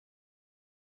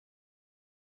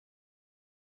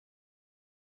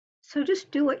So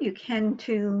just do what you can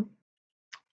to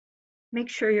make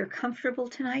sure you're comfortable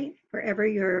tonight, wherever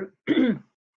you're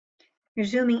you're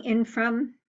zooming in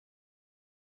from,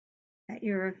 that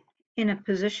you're in a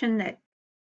position that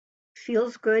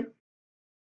feels good,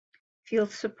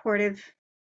 feels supportive.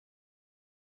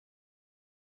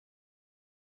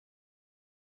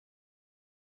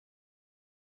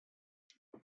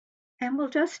 And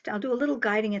I'll do a little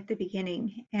guiding at the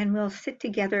beginning, and we'll sit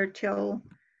together till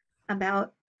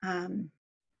about 10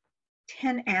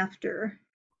 after,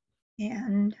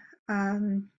 and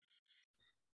um,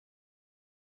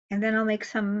 and then I'll make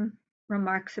some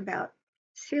remarks about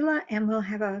Sila, and we'll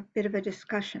have a bit of a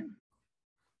discussion.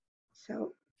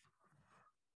 So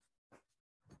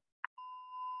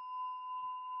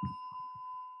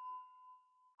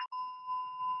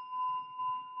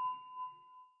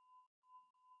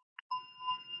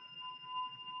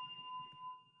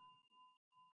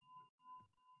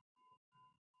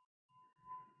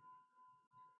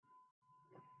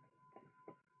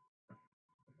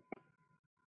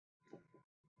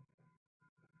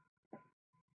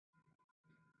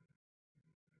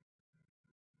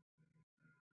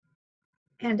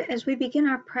and as we begin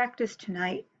our practice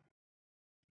tonight,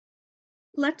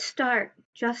 let's start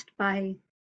just by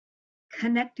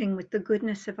connecting with the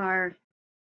goodness of our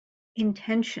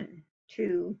intention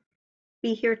to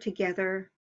be here together,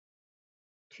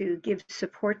 to give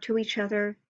support to each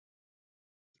other,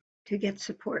 to get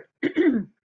support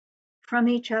from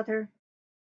each other,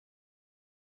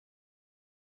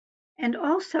 and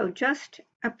also just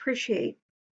appreciate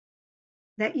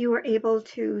that you were able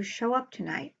to show up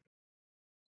tonight.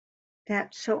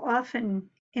 That so often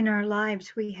in our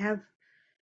lives we have,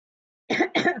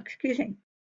 excuse me,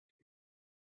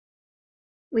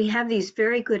 we have these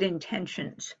very good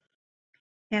intentions,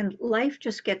 and life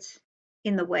just gets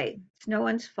in the way. It's no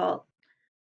one's fault.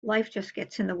 Life just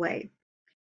gets in the way.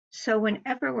 So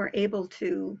whenever we're able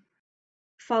to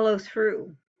follow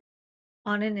through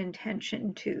on an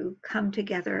intention to come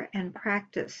together and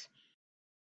practice,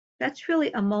 that's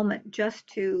really a moment just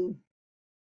to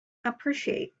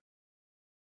appreciate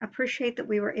that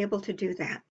we were able to do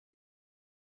that,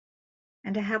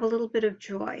 and to have a little bit of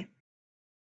joy.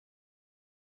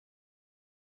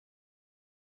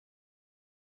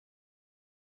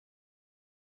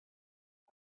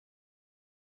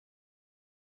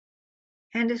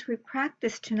 And as we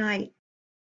practice tonight,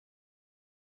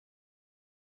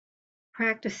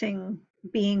 practicing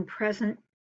being present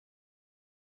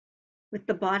with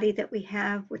the body that we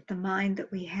have, with the mind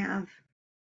that we have,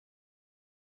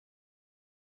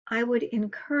 I would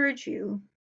encourage you,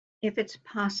 if it's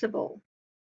possible,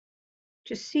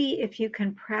 to see if you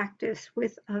can practice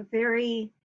with a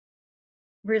very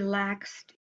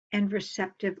relaxed and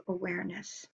receptive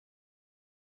awareness.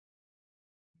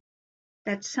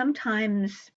 That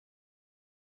sometimes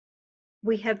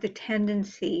we have the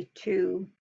tendency to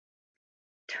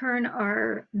turn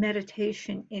our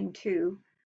meditation into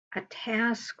a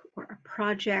task or a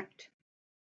project,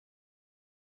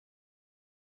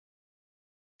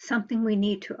 something we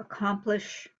need to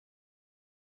accomplish,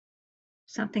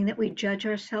 something that we judge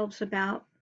ourselves about.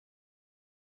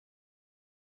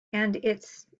 And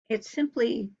it's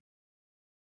simply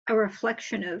a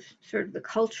reflection of sort of the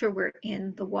culture we're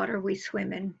in, the water we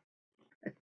swim in.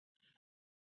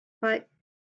 But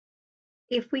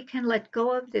if we can let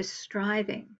go of this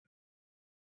striving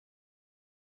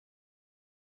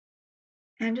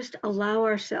and just allow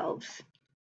ourselves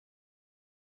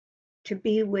to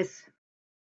be with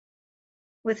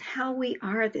how we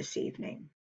are this evening,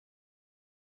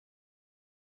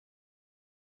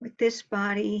 with this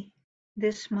body,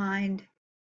 this mind,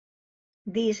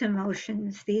 these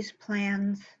emotions, these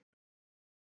plans,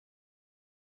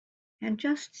 and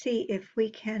just see if we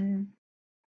can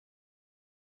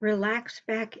relax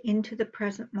back into the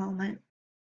present moment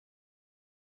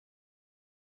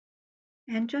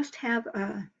and just have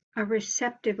a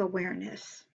receptive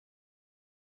awareness,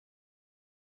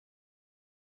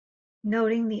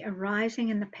 noting the arising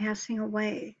and the passing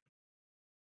away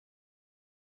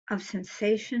of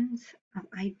sensations, of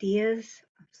ideas,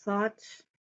 of thoughts,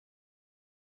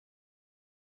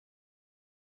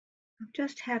 of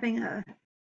just having a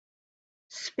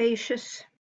spacious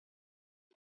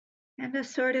and a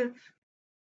sort of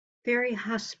very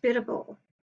hospitable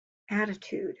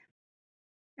attitude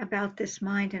about this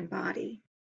mind and body.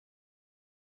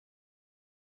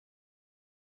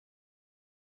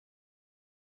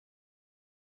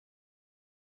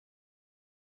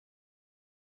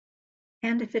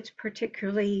 And if it's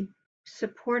particularly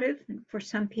supportive, and for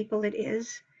some people it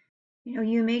is,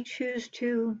 you may choose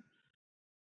to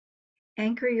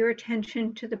anchor your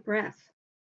attention to the breath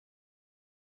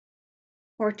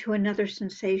or to another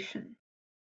sensation.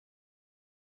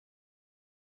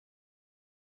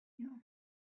 You know,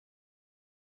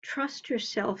 trust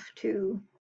yourself to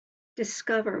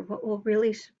discover what will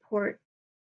really support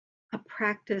a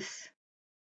practice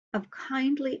of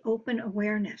kindly open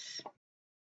awareness,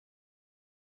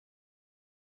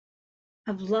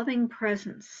 of loving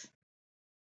presence.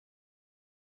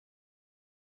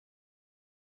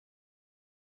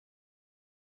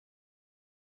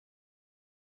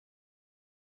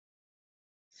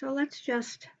 So let's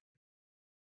just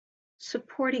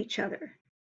support each other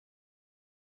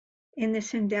in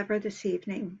this endeavor this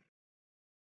evening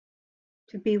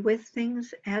to be with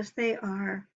things as they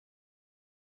are,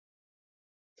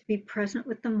 to be present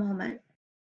with the moment,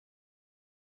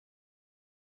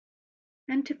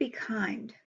 and to be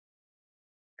kind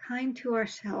to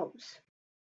ourselves.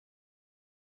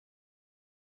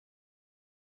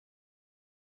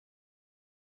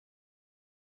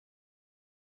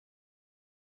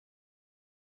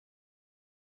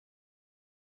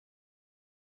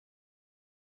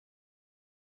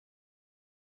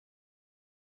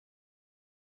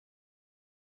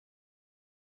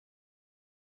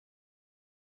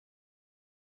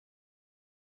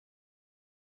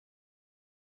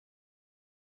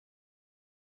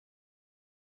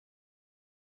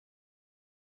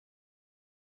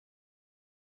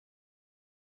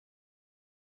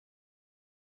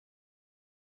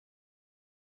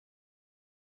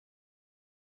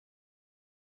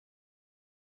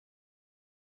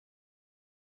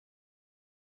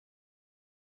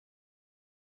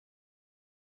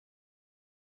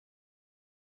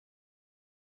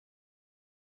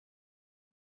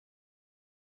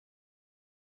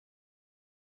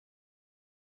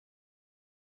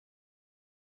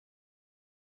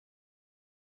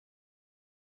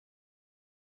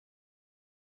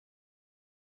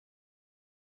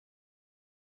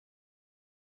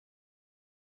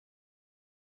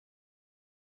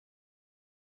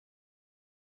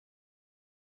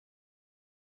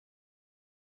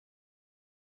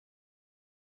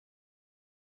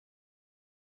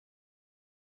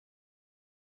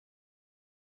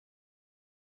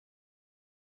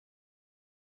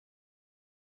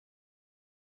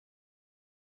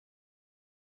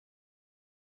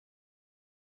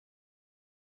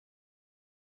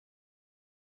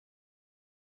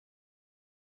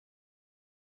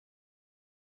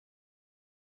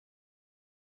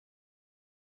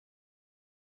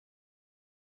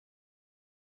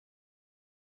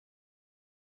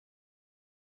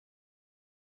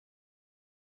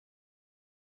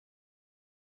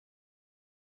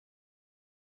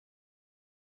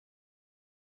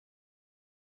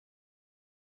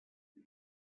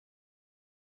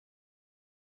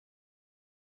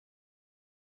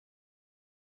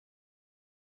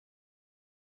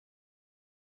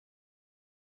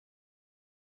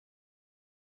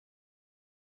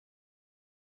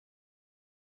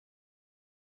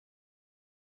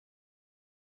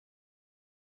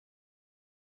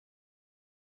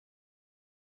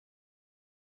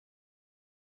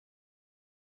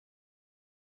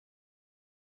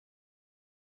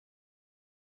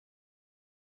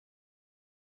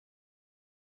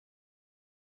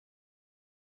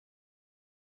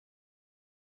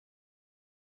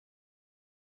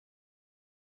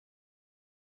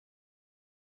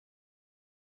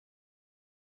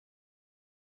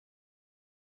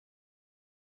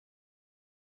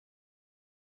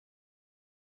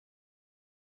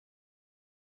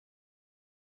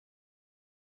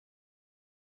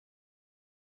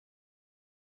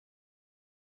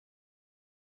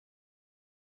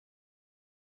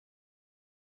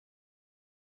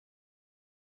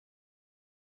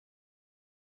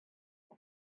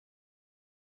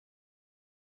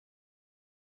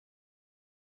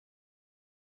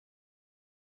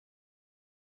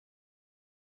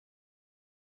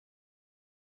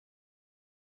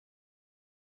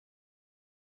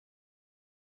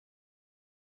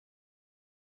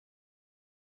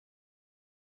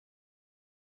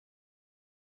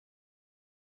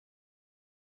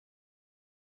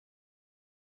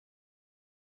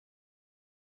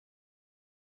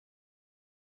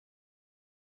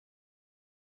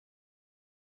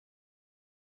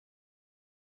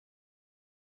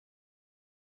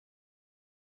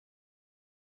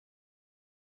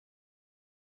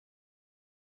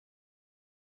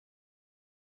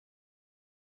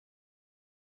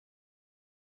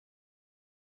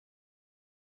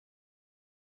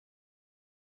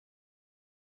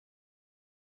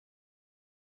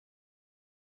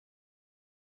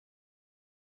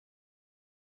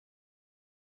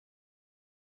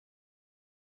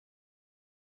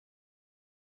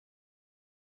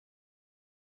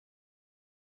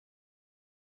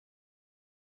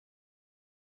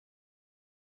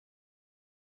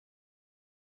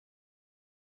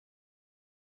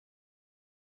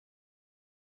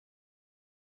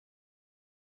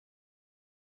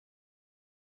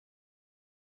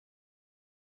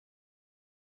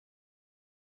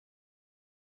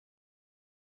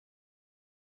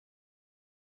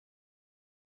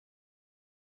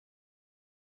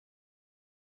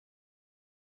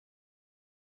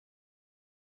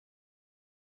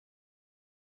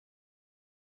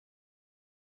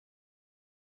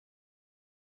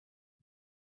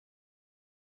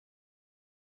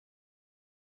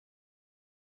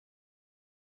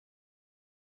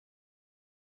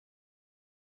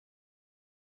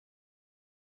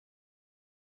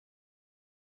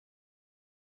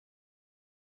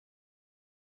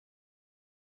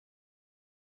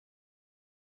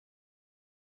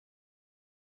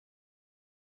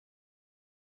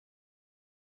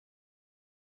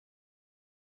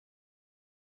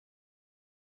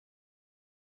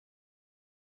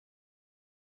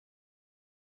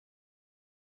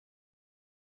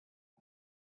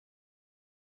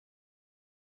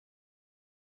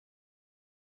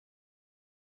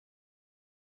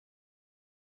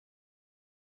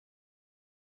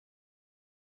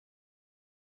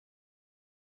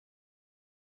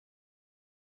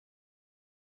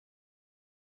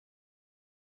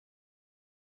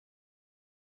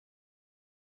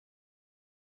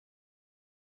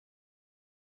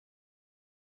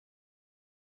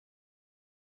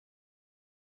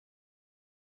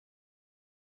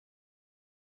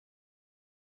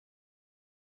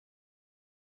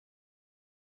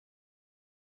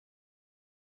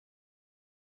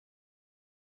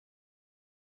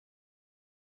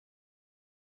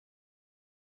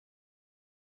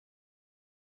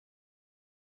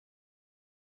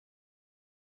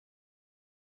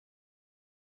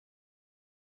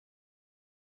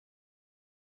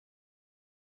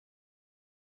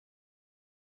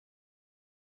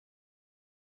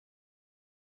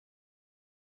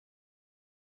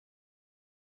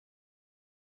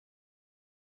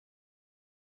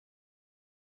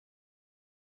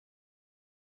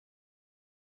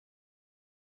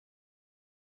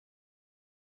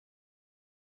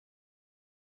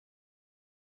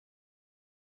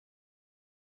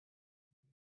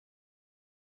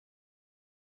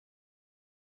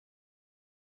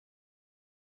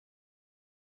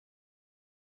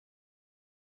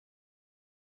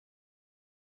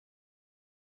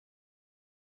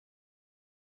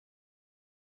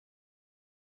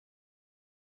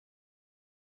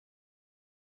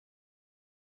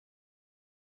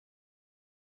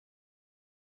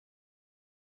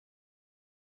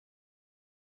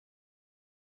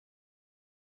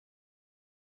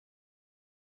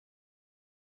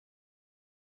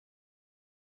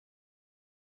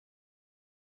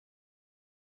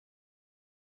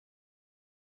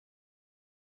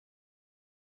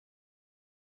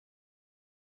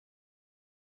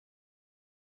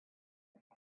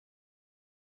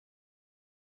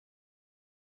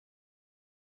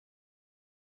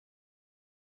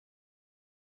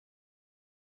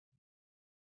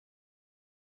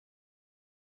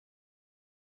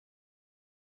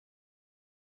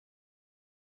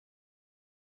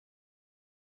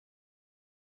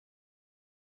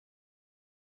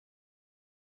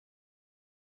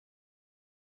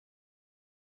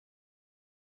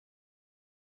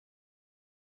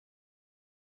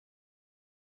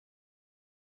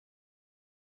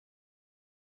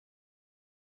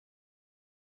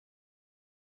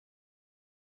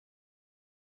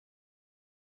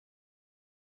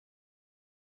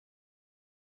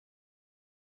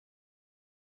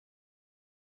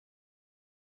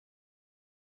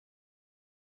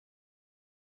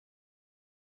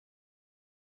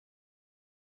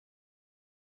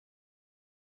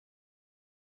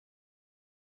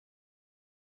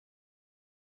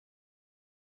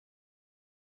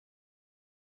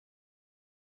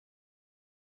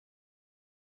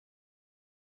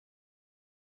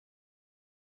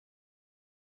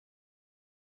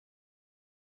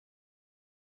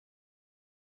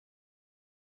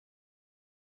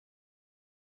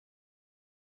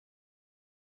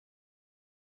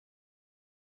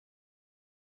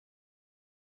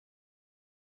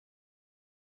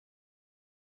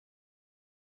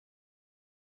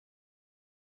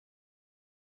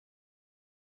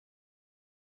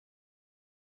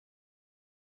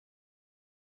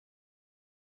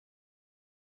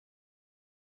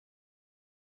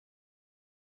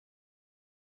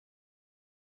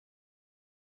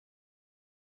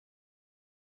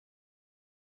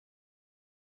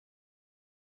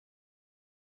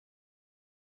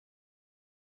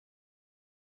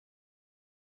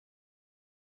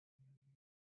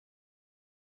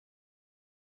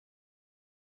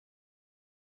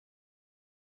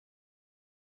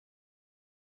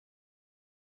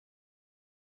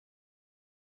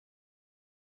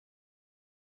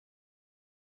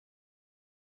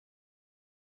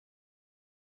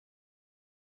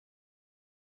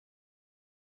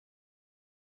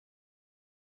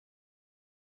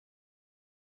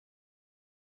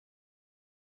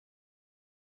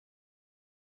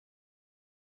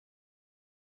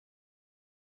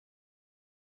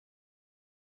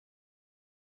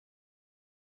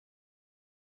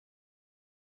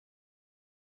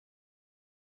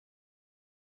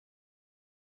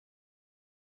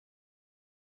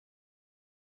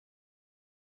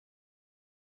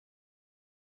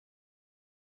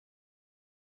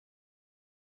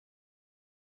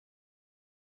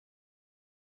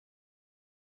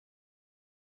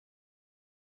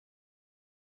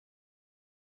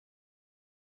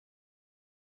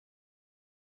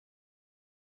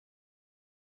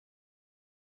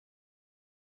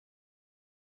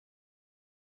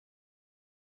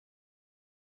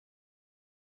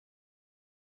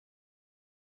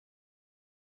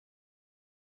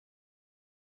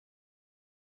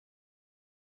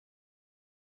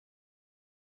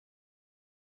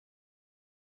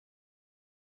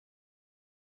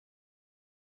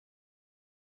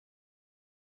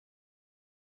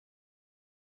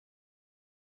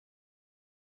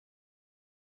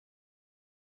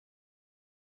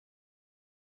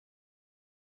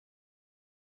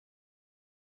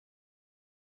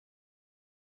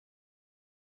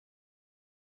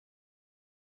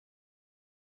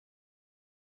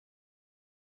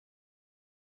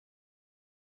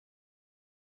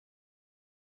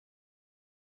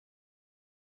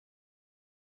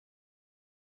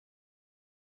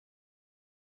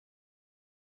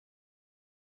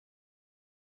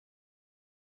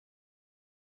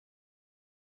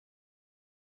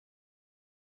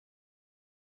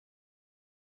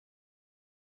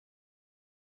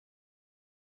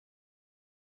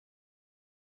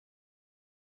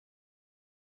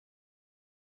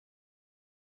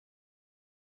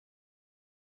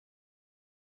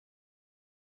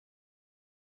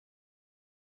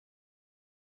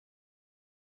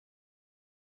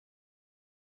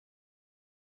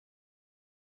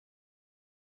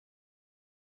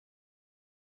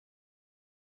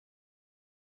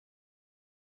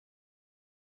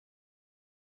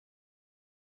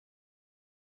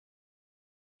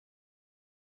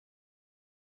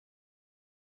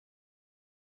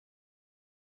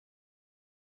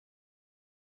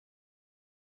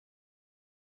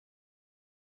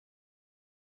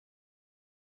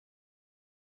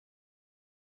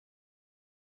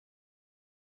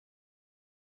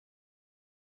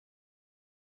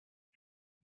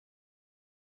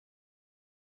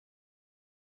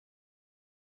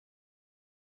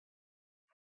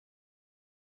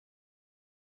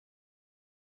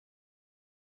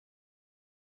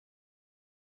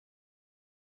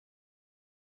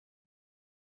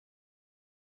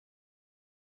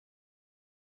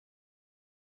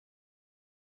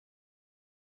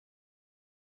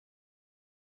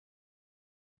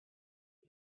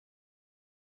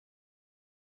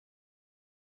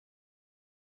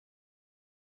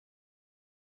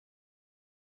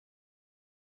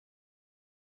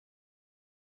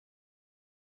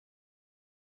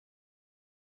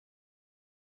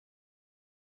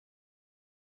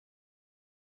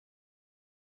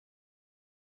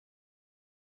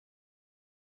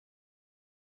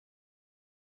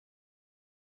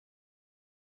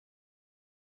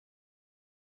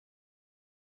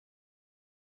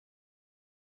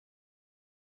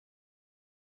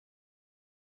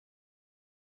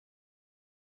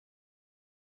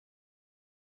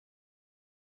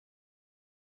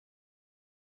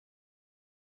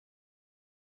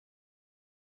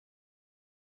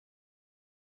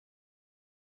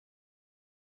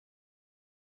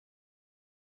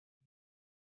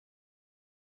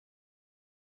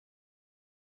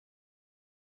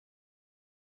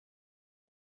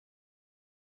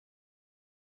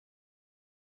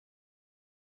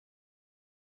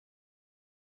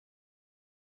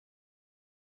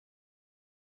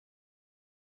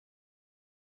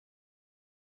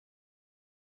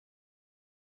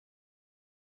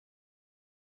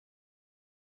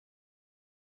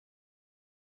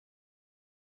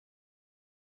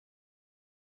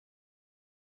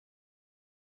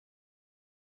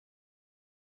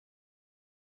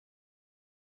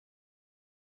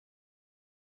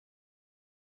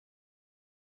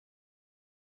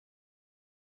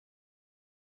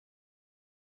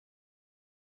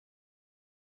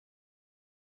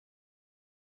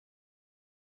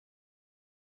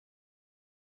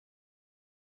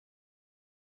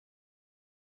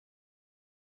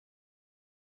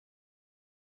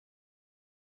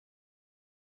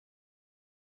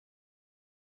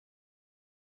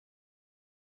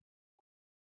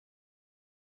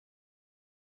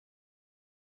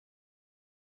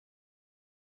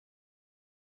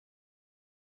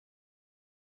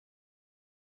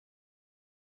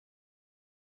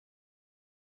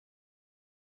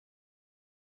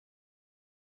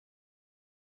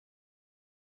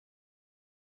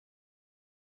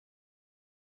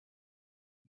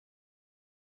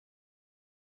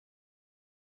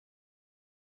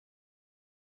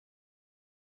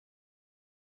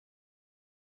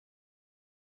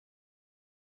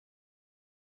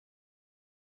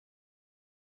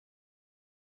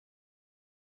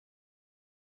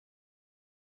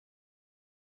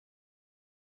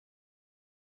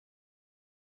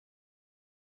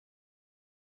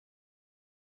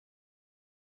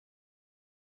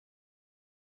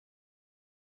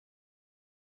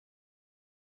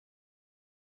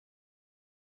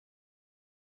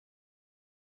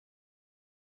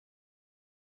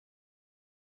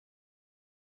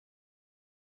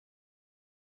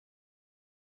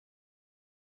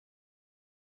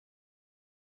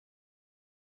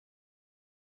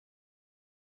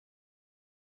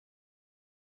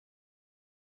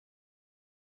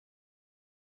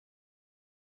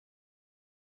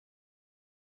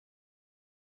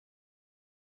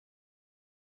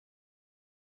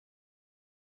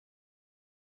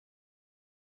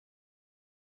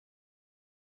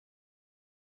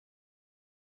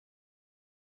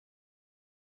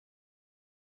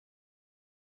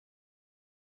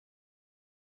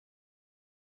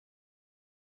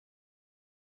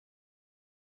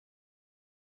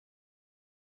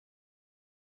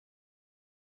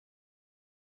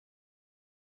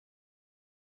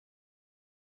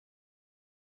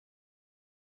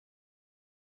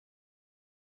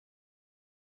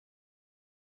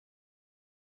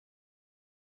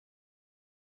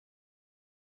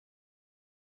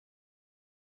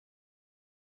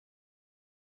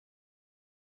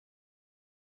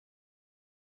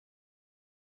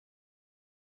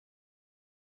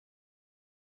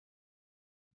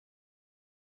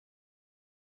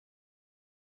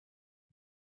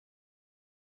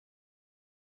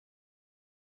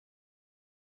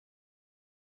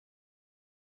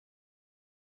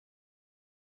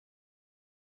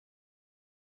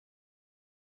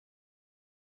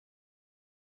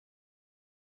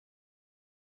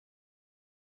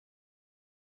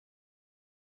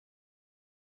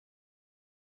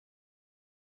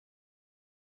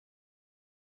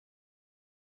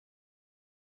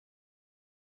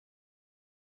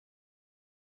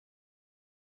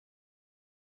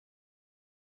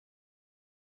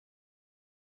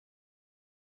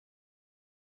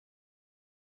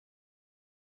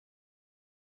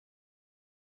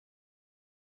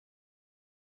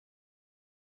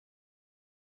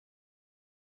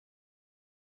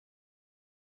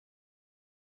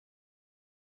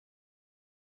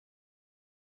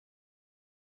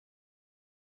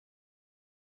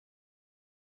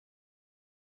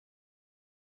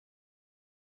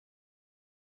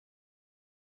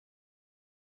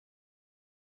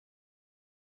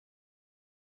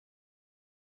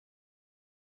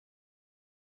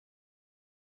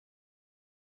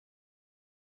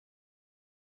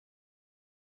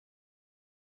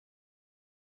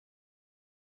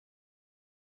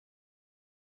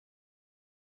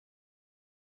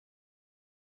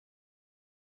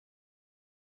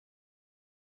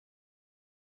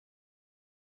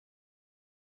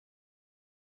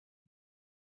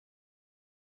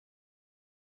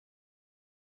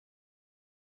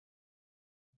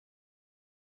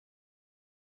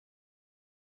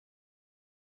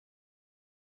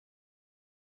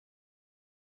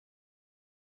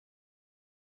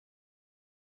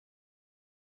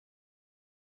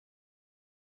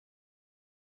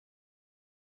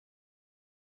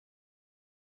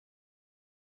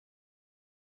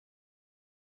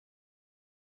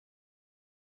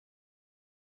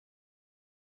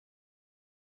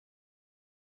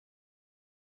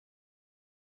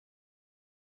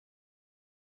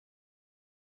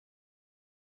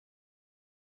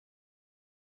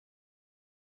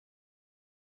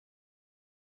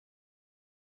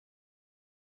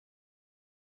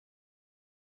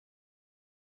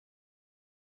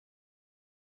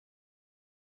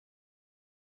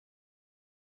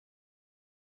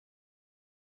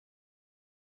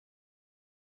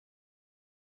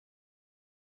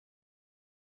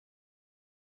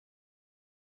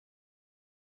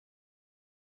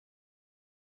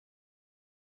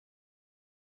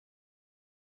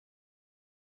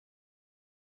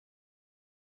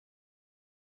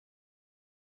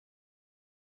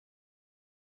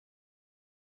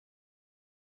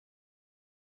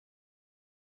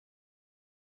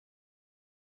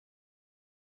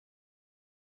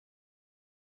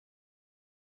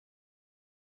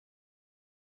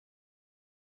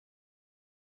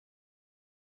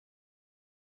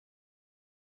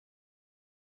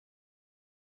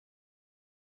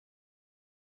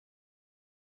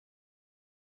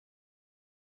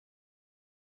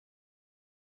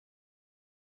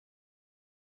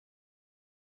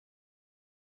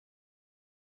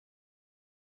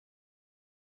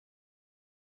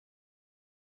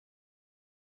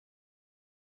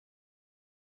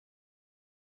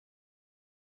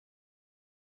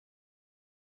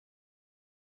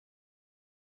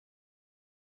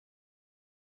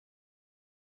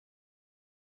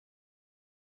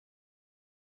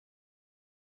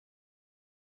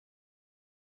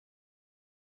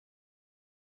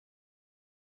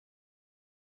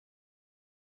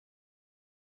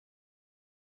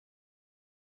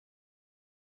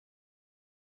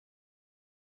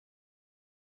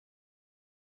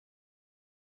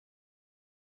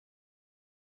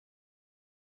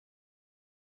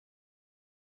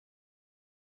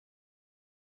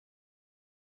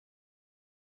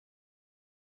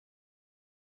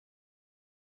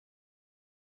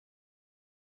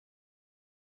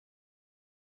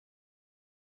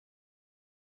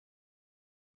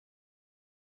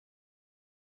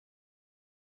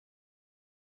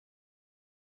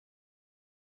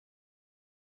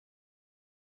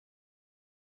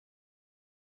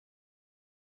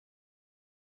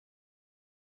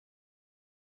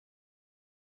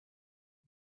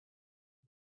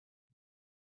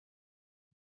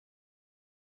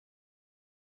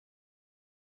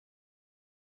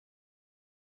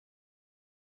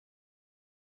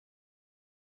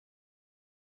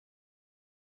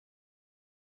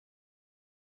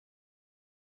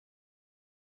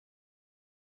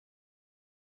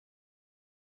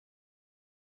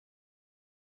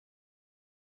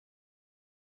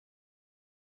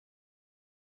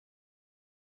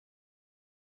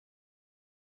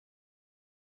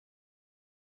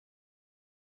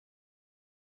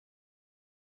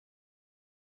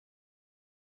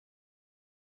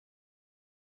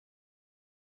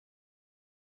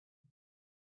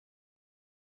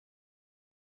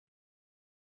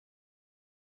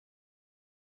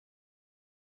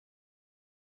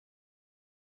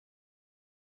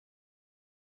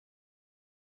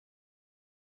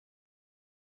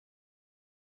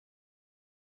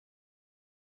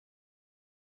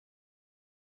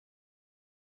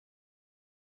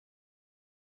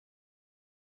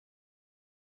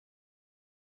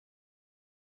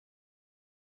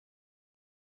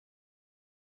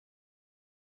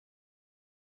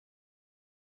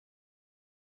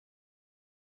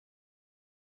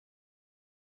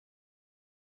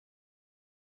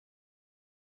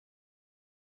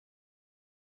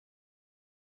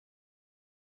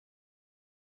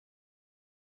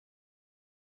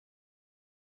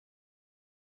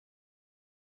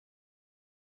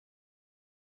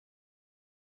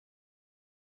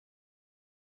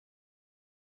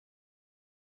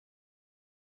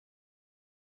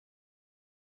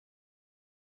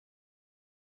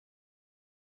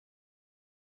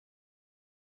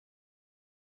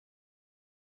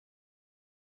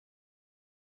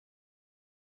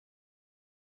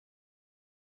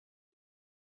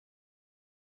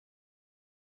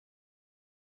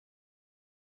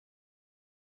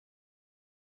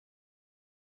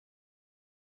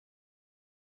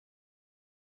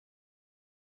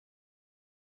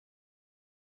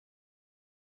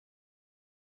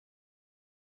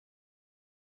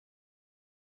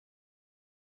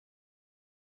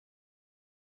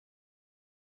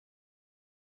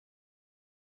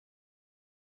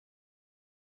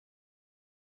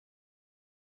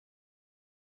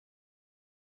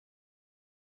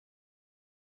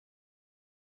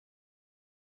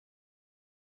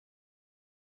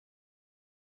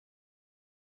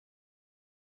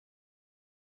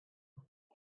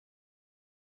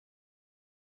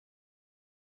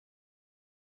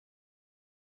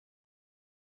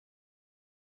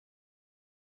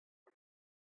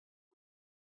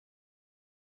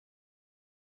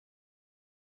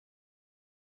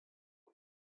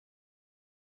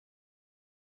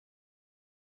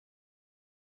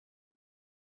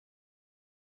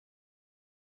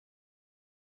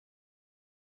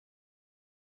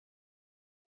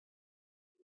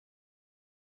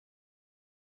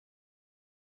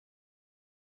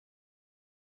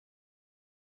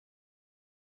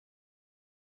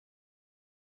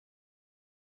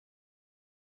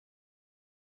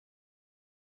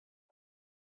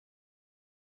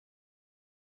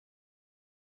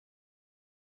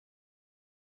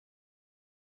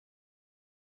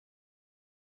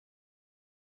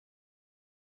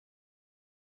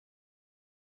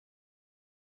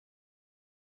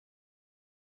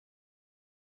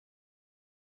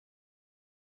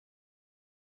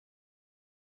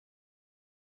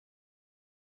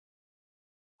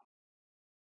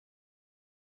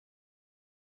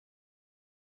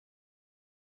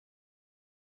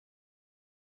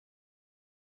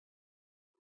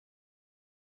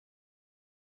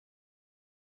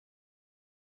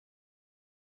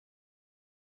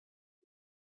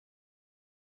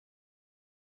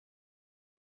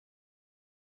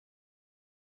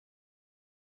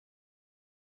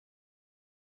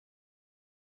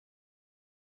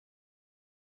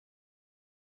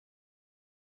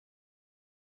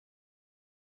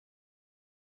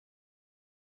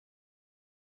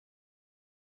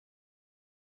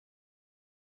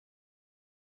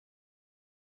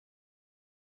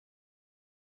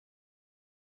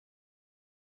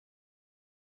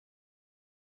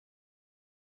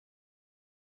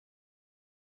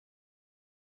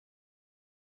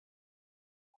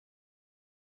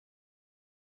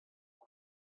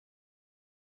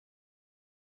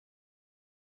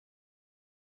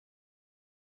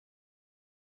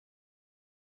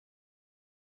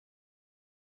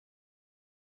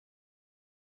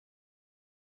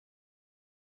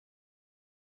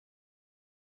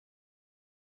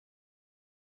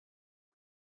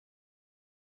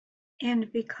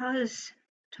 And because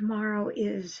tomorrow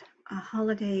is a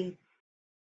holiday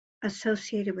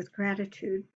associated with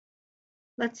gratitude,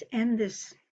 let's end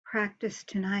this practice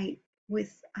tonight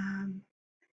with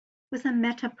with a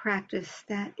metta practice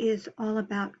that is all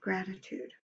about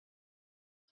gratitude.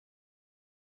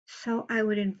 So I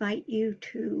would invite you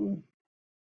to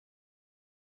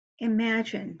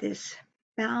imagine this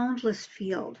boundless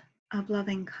field of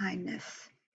loving kindness.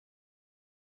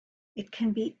 It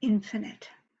can be infinite.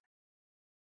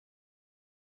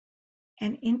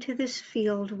 And into this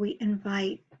field, we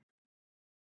invite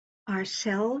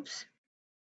ourselves,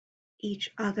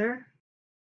 each other,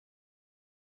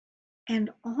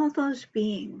 and all those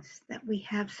beings that we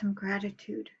have some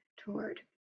gratitude toward.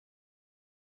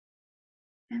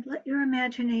 And let your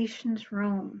imaginations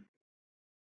roam.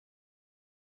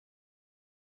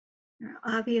 There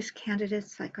are obvious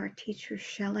candidates like our teacher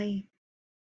Shelley,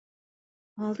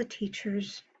 all the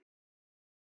teachers,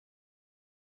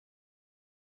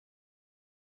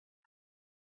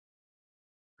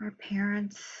 our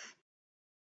parents,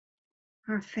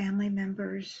 our family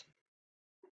members,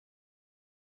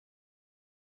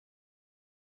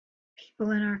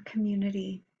 people in our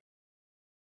community,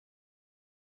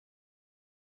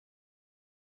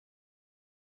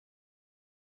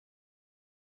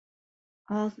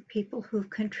 all the people who've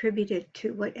contributed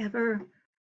to whatever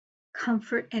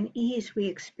comfort and ease we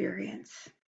experience.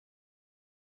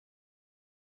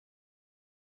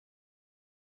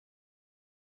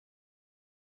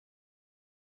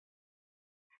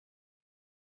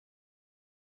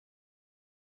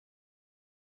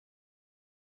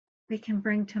 We can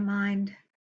bring to mind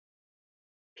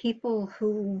people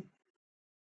who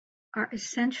are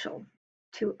essential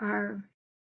to our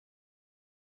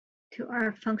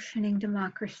functioning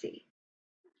democracy.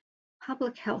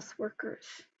 Public health workers,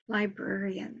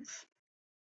 librarians,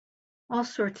 all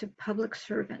sorts of public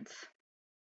servants.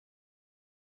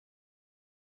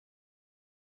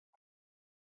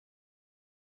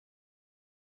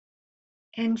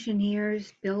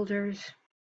 Engineers, builders.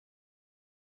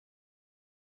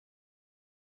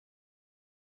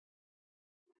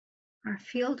 Our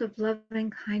field of loving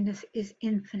kindness is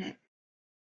infinite.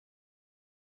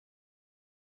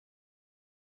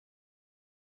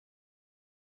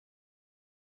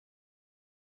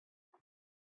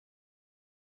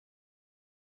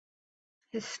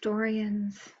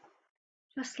 Historians,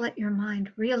 just let your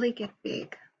mind really get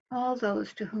big. All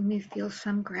those to whom you feel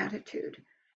some gratitude.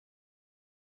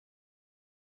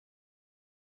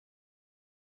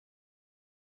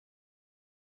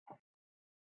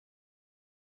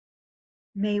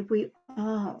 May we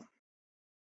all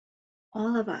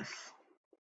of us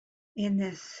in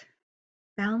this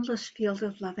boundless field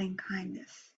of loving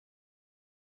kindness,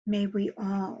 may we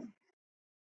all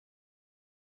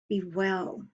be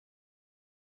well,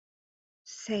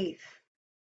 safe,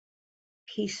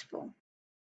 peaceful.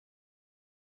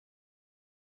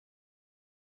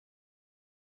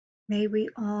 May we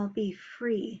all be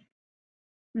free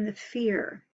from the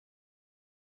fear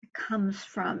that comes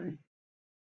from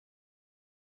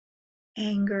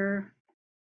anger,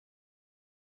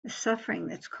 the suffering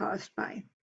that's caused by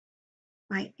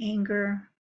anger,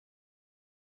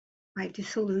 by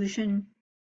disillusion,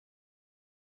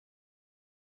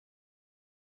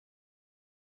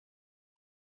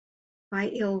 by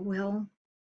ill will.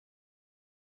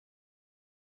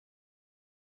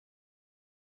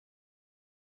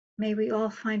 May we all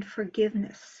find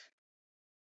forgiveness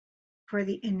for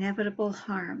the inevitable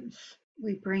harms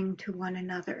we bring to one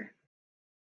another.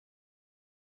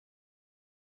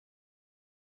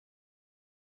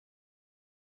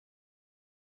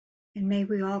 And may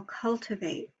we all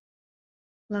cultivate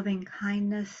loving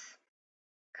kindness,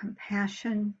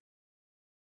 compassion,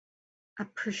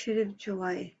 appreciative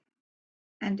joy,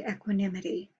 and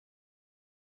equanimity.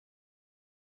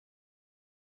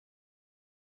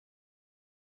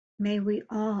 May we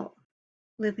all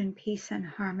live in peace and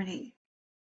harmony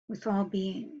with all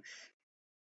beings.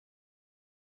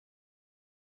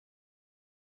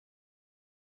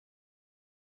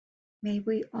 May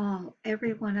we all,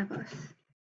 every one of us,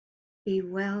 be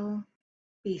well,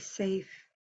 be safe,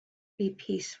 be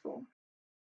peaceful.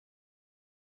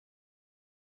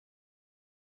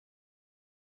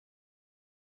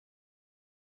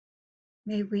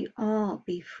 May we all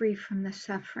be free from the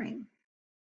suffering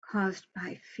caused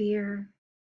by fear,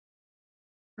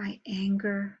 by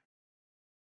anger,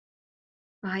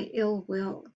 by ill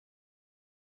will.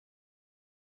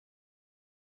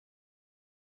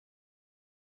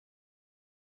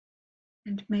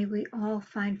 And may we all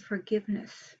find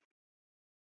forgiveness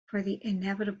for the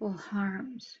inevitable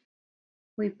harms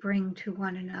we bring to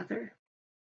one another.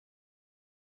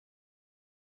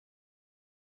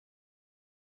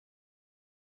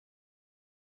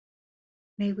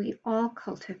 May we all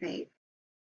cultivate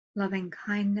loving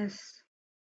kindness,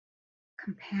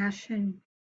 compassion,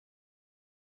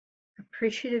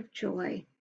 appreciative joy,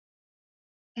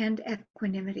 and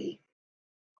equanimity.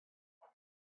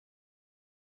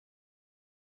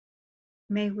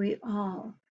 May we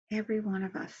all, every one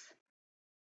of us,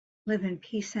 live in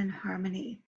peace and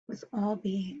harmony with all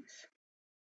beings.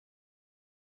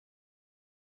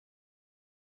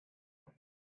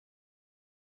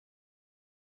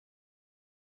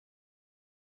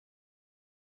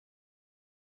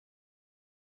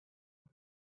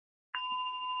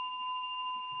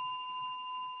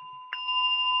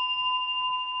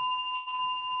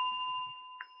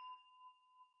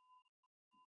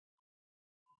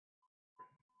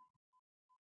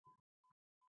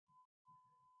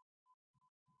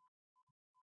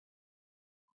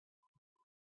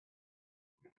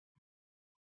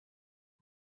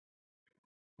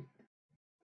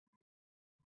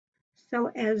 So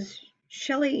as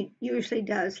Shelley usually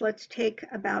does, let's take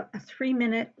about a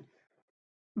 3-minute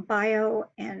bio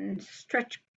and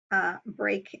stretch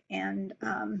break and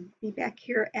be back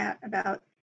here at about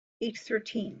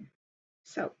 8:13.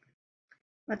 So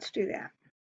let's do that.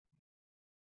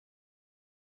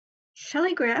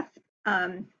 Shelley Graf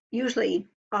usually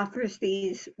offers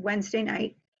these Wednesday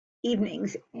night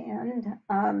evenings, and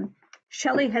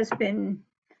Shelley has been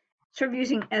sort of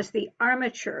using as the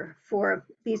armature for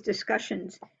these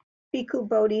discussions Bhikkhu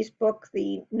Bodhi's book,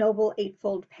 The Noble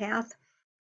Eightfold Path,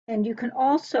 and you can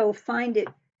also find it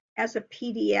as a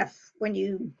PDF when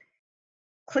you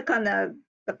click on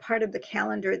the part of the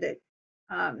calendar that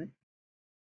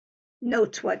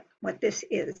notes what this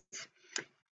is.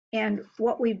 And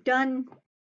what we've done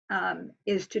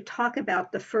is to talk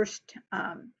about the first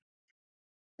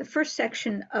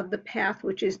section of the path,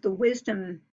 which is the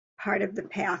wisdom part of the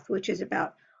path, which is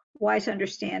about wise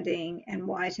understanding and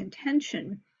wise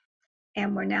intention.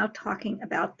 And we're now talking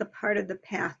about the part of the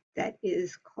path that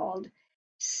is called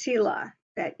Sila,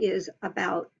 that is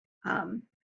about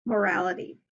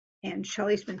morality. And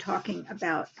Shelley's been talking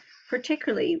about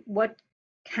particularly what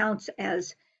counts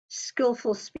as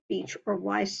skillful speech or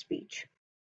wise speech.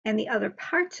 And the other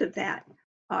parts of that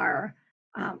are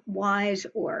wise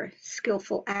or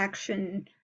skillful action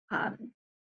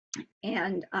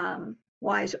and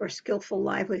wise or skillful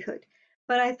livelihood.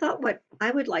 But I thought what I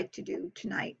would like to do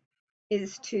tonight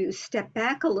is to step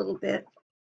back a little bit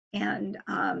and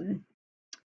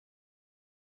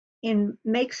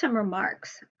make some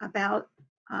remarks about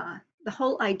the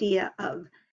whole idea of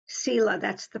Sila.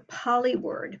 That's the Pali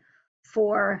word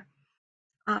for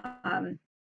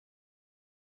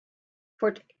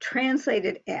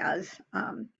translated as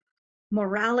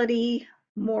morality,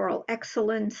 moral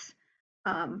excellence,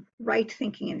 right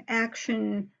thinking and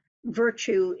action,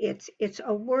 virtue. It's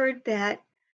a word that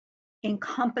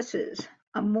encompasses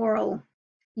a moral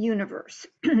universe.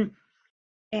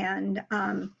 And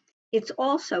it's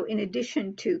also, in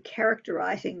addition to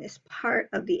characterizing this part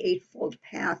of the Eightfold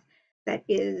Path that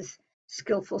is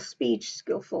skillful speech,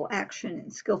 skillful action,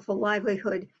 and skillful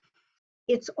livelihood,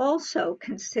 it's also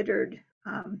considered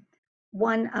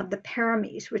one of the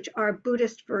paramis, which are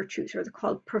Buddhist virtues, or they're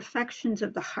called perfections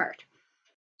of the heart.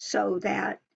 So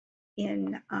that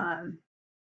in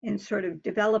sort of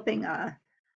developing a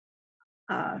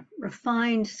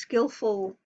refined,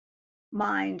 skillful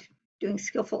mind, doing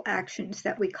skillful actions,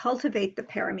 that we cultivate the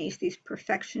paramis, these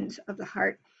perfections of the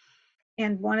heart.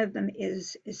 And one of them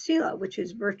is Sila, which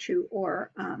is virtue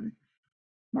or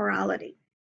morality.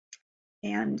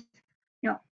 And,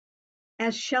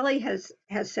 as Shelley has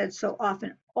said so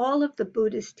often, all of the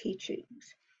Buddhist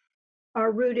teachings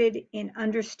are rooted in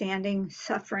understanding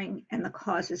suffering and the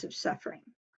causes of suffering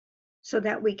so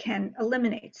that we can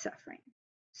eliminate suffering.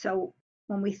 So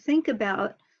when we think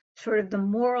about sort of the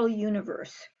moral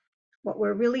universe, what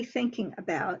we're really thinking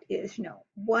about is,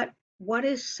 what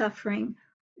is suffering?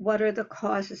 What are the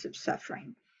causes of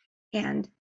suffering? And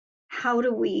how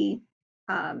do we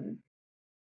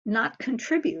not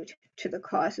contribute to the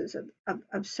causes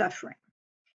of suffering?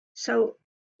 So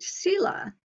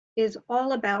Sila is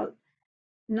all about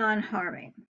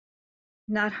non-harming,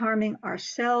 not harming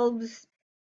ourselves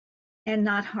and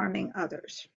not harming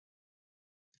others.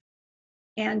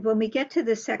 And when we get to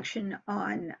the section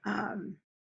on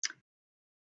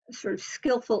sort of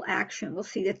skillful action, we'll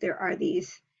see that there are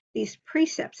these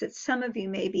precepts that some of you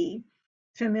may be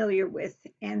familiar with,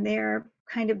 and they're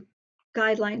kind of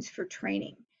guidelines for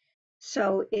training.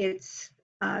 So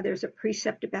there's a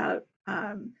precept about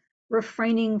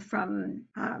refraining from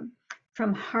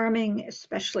harming,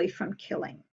 especially from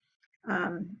killing.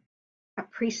 A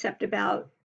precept about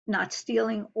not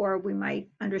stealing, or we might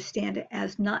understand it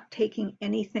as not taking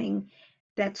anything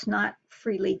that's not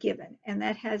freely given. And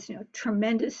that has,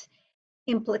 tremendous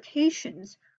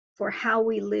implications for how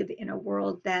we live in a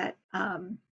world that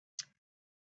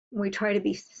we try to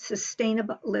be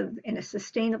sustainable, live in a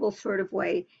sustainable sort of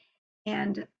way,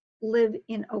 and live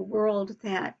in a world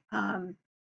that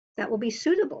that will be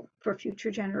suitable for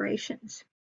future generations.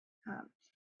 Um,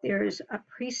 there's a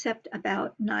precept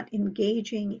about not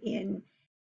engaging in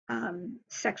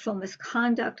sexual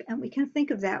misconduct, and we can think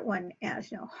of that one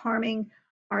as, harming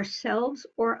ourselves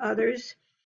or others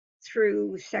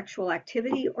through sexual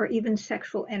activity or even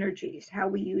sexual energies, how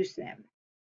we use them.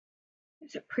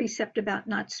 There's a precept about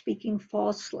not speaking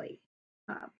falsely,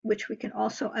 which we can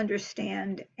also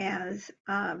understand as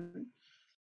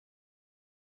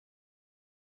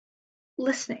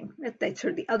listening. That's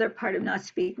sort of the other part of not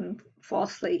speaking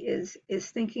falsely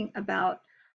is thinking about,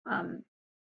 um,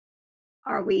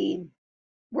 are we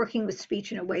working with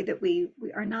speech in a way that we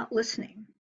are not listening.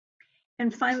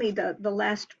 And finally, the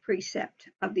last precept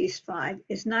of these five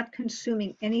is not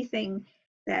consuming anything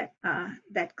that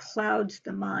clouds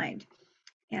the mind.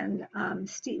 And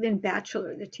Stephen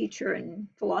Batchelor, the teacher and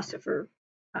philosopher,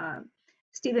 uh,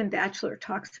 Stephen Batchelor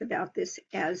talks about this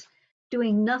as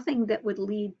doing nothing that would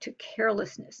lead to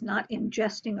carelessness, not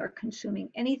ingesting or consuming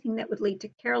anything that would lead to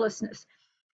carelessness.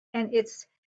 And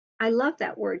I love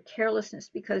that word carelessness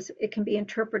because it can be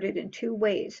interpreted in two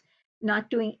ways. Not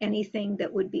doing anything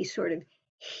that would be sort of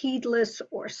heedless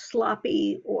or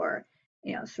sloppy, or,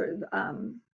 sort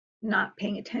of not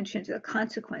paying attention to the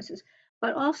consequences,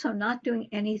 but also not doing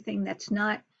anything that's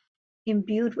not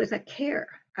imbued with a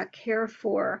care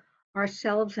for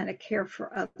ourselves and a care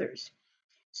for others.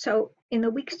 So in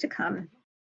the weeks to come,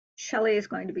 Shelley is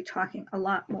going to be talking a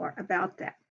lot more about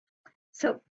that.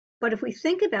 So, but if we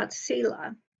think about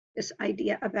Sila, this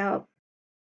idea about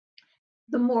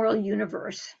the moral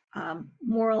universe,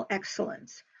 moral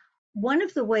excellence, one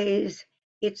of the ways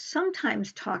it's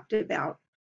sometimes talked about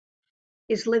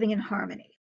is living in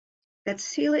harmony. That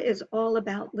Sila is all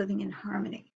about living in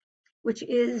harmony, which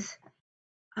is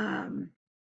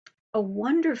a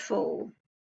wonderful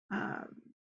um,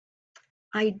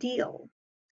 ideal.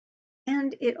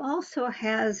 And it also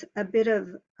has a bit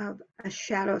of a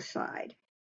shadow side.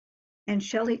 And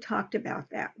Shelley talked about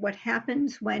that. What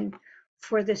happens when,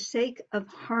 for the sake of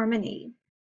harmony,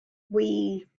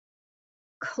 we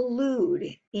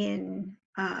collude in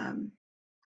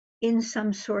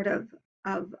some sort of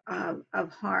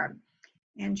harm.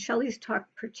 And Shelley's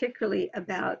talked particularly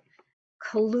about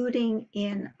colluding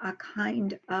in a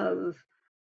kind of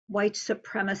white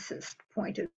supremacist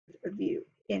point of view,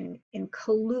 in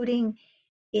colluding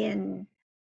in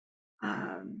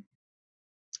um,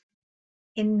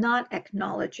 in not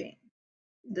acknowledging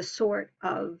the sort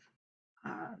of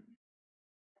um,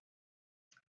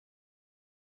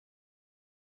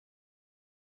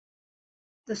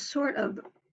 the sort of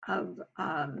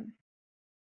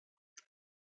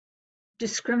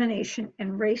discrimination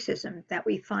and racism that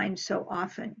we find so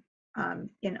often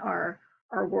in our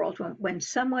world. When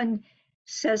someone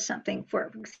says something,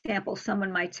 for example,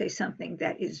 someone might say something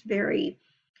that is very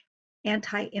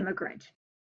anti-immigrant,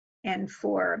 and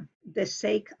for the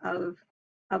sake of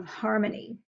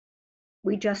harmony,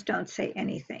 we just don't say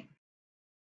anything.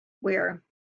 Where,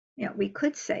 we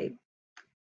could say,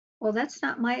 well, that's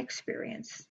not my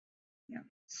experience.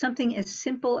 Something as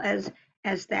simple as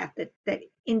that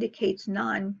indicates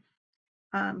non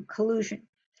collusion.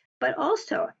 But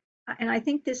also, and I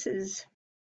think this is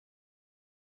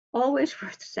always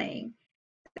worth saying,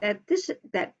 that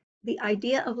the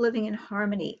idea of living in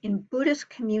harmony in Buddhist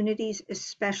communities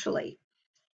especially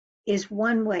is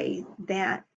one way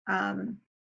that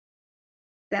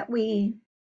we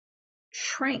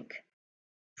shrink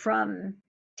from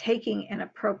taking an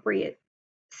appropriate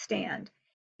stand.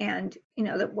 And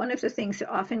that one of the things that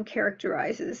often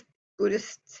characterizes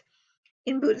Buddhists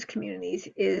in Buddhist communities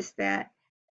is that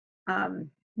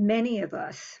many of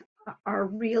us are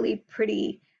really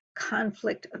pretty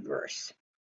conflict averse.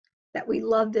 That we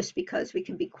love this because we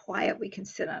can be quiet, we can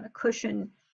sit on a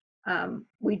cushion,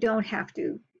 we don't have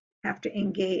to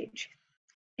engage.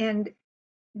 And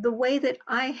the way that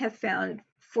I have found,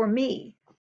 for me,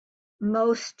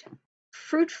 most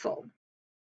fruitful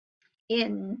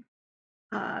in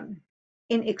um,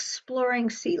 in exploring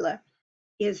Sila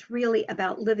is really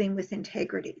about living with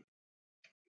integrity.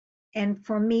 And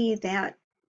for me,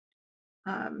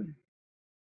 um,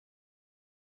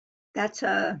 that's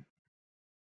a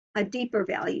deeper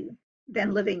value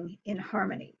than living in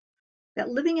harmony. That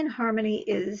living in harmony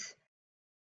is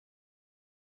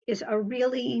a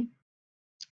really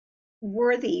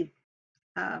worthy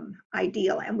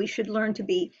ideal. And we should learn to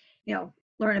be,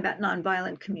 learn about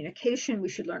nonviolent communication. We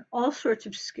should learn all sorts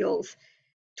of skills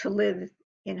to live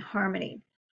in harmony.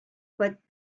 But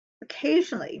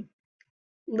occasionally,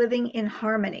 living in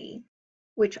harmony,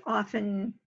 which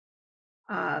often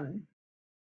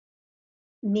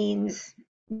means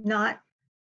not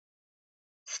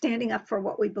standing up for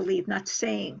what we believe, not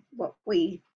saying what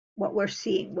we're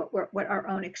seeing, what our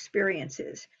own experience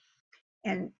is.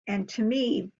 And to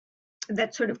me,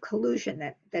 that sort of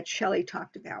collusion that Shelley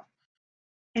talked about.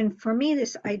 And for me,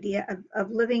 this idea of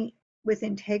living with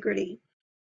integrity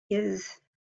is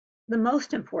the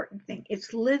most important thing.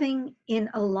 It's living in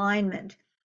alignment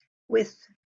with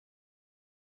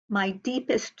my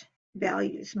deepest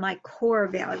values, my core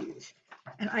values.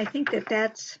 And I think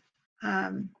that's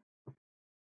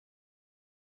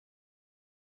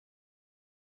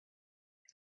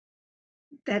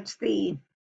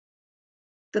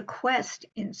the quest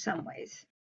in some ways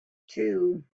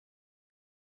to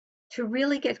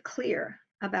really get clear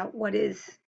about what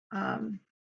is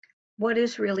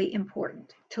really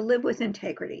important, to live with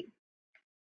integrity.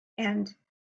 And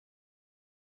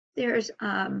there's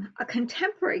a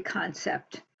contemporary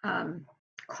concept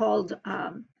called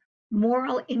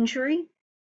moral injury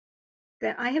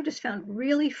that I have just found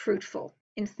really fruitful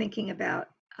in thinking about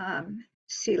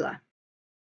Sila.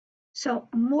 So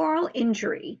moral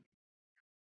injury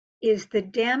is the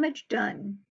damage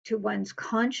done to one's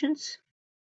conscience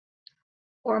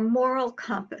or moral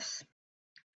compass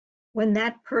when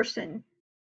that person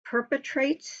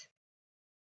perpetrates,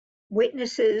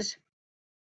 witnesses,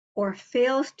 or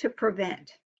fails to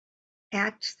prevent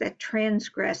acts that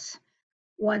transgress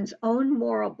one's own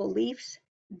moral beliefs,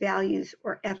 values,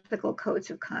 or ethical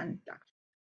codes of conduct.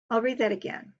 I'll read that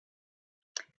again.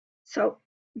 So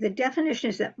the definition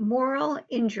is that moral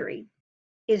injury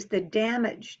is the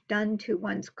damage done to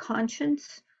one's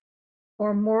conscience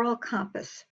or moral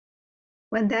compass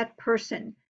when that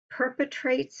person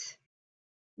perpetrates,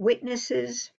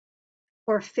 witnesses,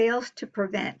 or fails to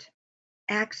prevent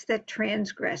acts that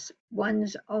transgress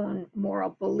one's own moral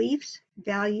beliefs,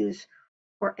 values,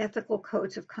 or ethical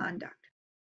codes of conduct.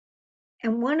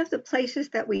 And one of the places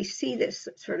that we see this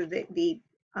sort of the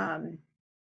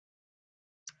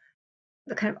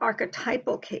kind of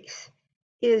archetypal case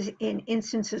is in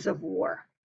instances of war,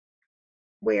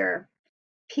 where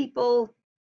people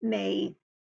may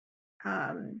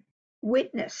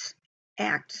witness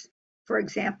acts, for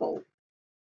example,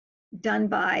 done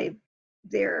by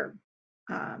their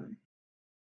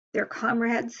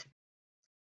comrades,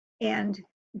 and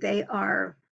they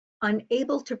are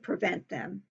unable to prevent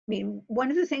them. I mean, one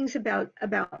of the things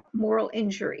about moral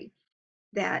injury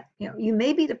that you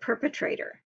may be the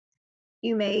perpetrator,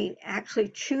 you may actually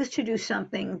choose to do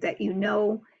something that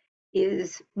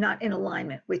is not in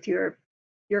alignment with your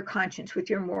conscience, with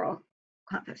your moral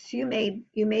compass. You may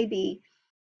be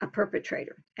a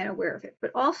perpetrator and aware of it,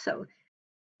 but also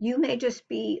you may just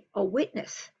be a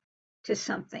witness to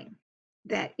something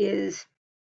that is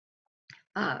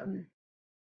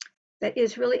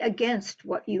really against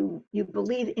what you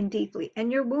believe in deeply,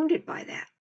 and you're wounded by that.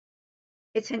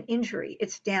 It's an injury,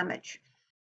 it's damage.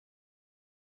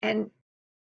 And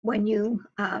when you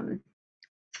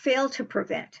fail to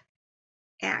prevent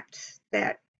acts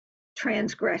that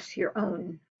transgress your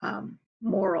own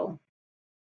moral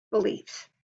beliefs,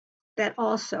 that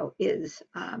also is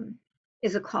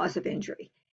a cause of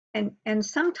injury. And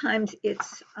sometimes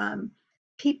it's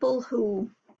people who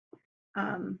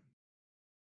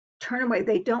turn away.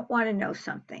 They don't want to know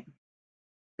something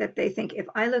that they think, if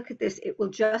I look at this, it will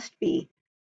just be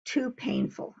too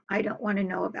painful. I don't want to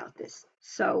know about this.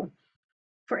 So,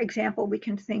 for example, we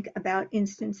can think about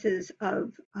instances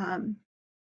of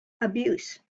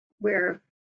abuse where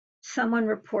someone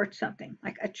reports something,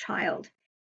 like a child,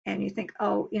 and you think,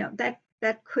 oh,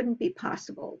 that couldn't be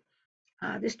possible.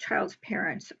 This child's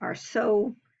parents are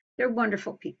they're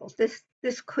wonderful people.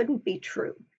 This couldn't be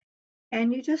true.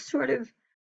 And you just sort of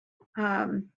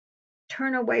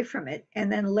turn away from it.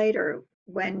 And then later,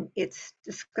 when it's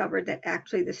discovered that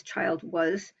actually this child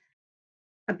was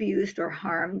abused or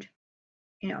harmed,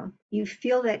 you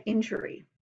feel that injury.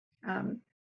 And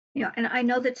I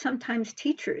know that sometimes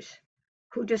teachers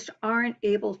who just aren't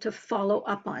able to follow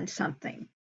up on something,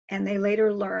 and they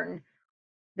later learn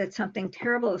that something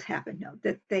terrible has happened,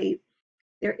 that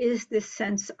there is this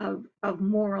sense of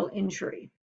moral injury.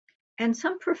 And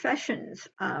some professions,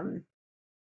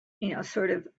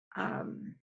 sort of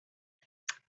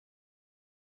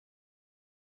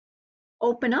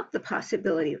open up the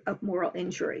possibility of moral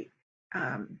injury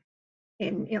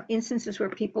in instances where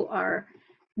people are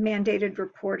mandated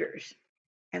reporters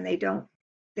and they don't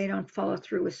they don't follow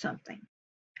through with something.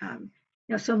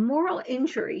 So moral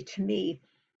injury to me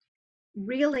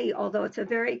really, although it's a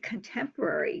very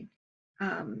contemporary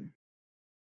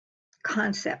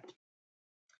concept,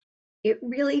 it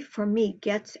really, for me,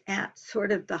 gets at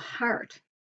sort of the heart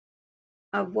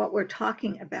of what we're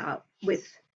talking about with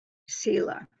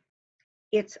Sila.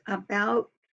 It's about,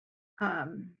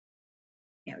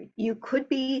 you could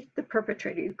be the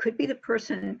perpetrator, you could be the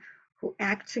person who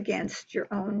acts against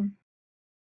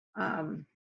um,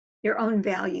 your own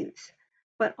values,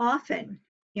 but often,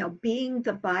 being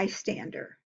the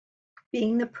bystander,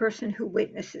 being the person who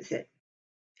witnesses it.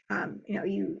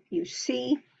 You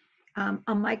see a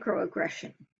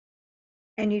microaggression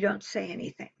and you don't say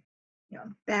anything.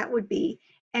 That would be,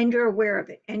 and you're aware of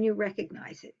it and you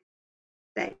recognize it,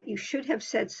 that you should have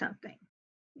said something.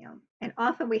 And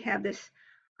often we have this,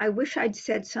 I wish I'd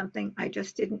said something, I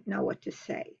just didn't know what to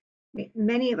say. I mean,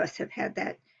 many of us have had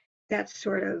that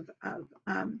sort of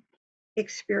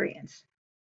experience.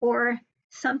 Or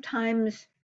sometimes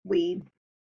we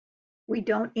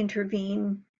don't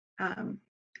intervene,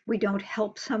 we don't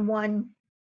help someone,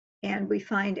 and we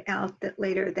find out that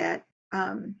later that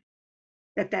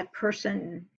that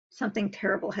person, something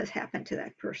terrible has happened to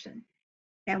that person,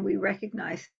 and we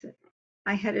recognize that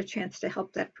I had a chance to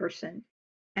help that person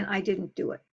and I didn't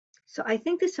do it. So I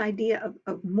think this idea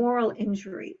of moral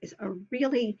injury is a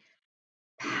really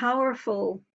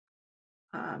powerful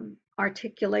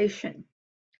articulation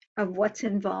of what's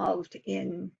involved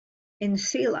in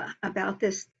Sila, about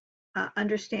this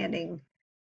understanding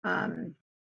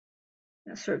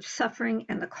sort of suffering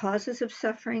and the causes of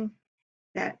suffering.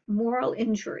 That moral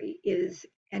injury is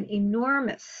an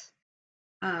enormous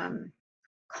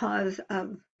cause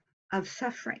of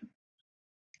suffering,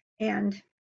 and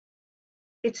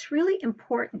it's really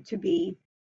important to be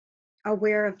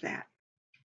aware of that.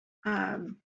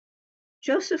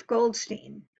 Joseph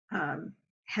Goldstein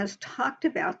has talked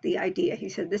about the idea. He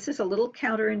said this is a little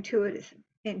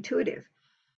counterintuitive,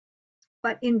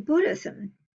 but in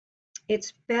Buddhism,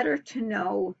 it's better to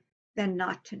know than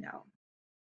not to know.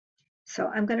 So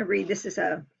I'm going to read, this is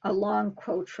a long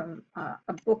quote from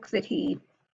a book that he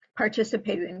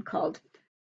participated in called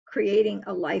Creating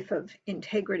a Life of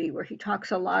Integrity, where he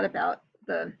talks a lot about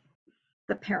the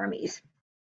paramis.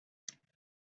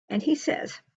 And he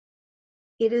says,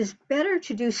 it is better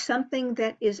to do something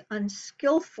that is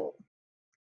unskillful,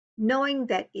 knowing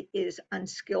that it is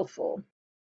unskillful,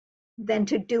 than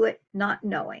to do it not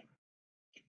knowing.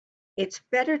 It's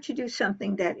better to do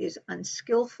something that is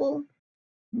unskillful,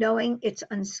 knowing it's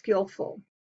unskillful,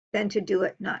 than to do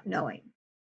it not knowing.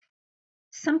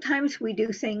 Sometimes we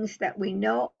do things that we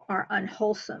know are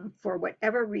unwholesome for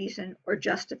whatever reason or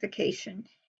justification.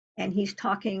 And he's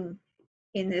talking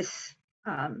in this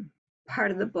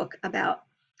part of the book about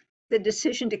the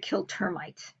decision to kill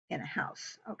termites in a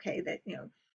house. Okay, that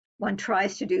one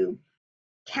tries to do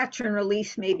catch and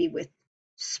release maybe with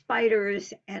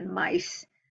spiders and mice,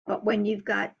 but when you've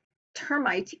got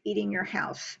termites eating your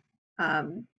house,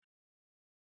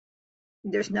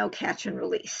 there's no catch and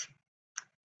release.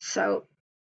 So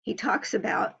he talks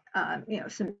about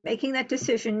making that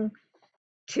decision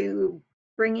to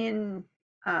bring in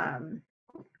an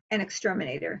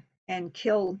exterminator and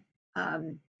kill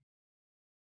the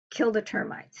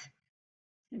termites.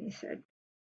 And he said,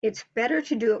 it's better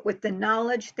to do it with the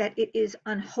knowledge that it is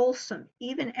unwholesome,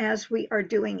 even as we are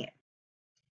doing it,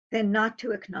 than not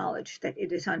to acknowledge that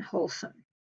it is unwholesome.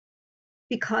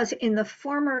 Because in the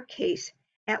former case,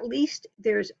 at least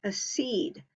there's a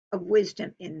seed of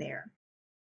wisdom in there.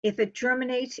 If it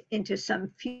germinates into some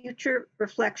future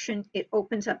reflection, it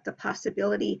opens up the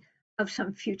possibility of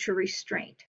some future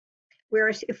restraint.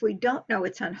 Whereas if we don't know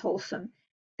it's unwholesome,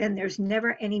 then there's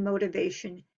never any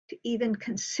motivation to even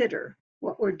consider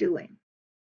what we're doing.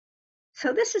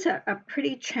 So this is a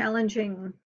pretty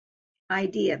challenging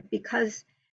idea because,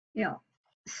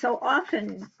 so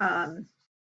often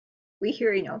we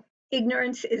hear,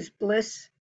 ignorance is bliss,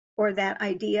 or that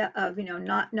idea of,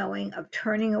 not knowing, of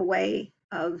turning away,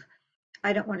 of,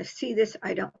 I don't want to see this,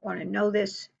 I don't want to know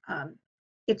this.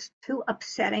 It's too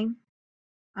upsetting.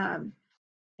 And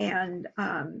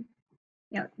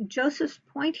Joseph's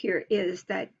point here is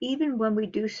that even when we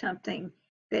do something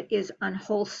that is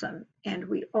unwholesome, and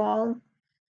we all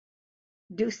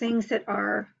do things that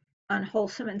are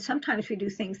unwholesome, and sometimes we do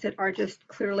things that are just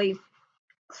clearly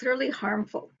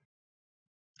harmful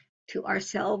to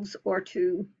ourselves or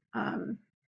to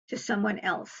someone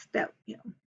else, that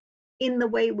in the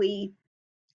way we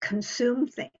consume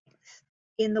things,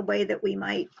 in the way that we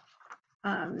might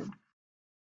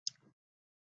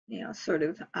sort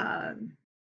of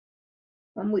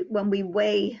when we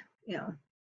weigh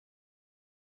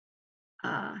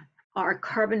uh, our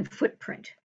carbon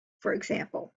footprint, for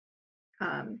example.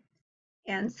 Um,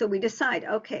 and so we decide,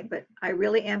 okay, but I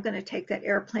really am going to take that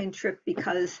airplane trip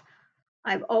because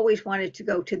I've always wanted to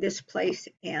go to this place,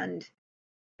 and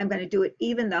I'm going to do it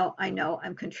even though I know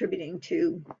I'm contributing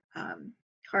to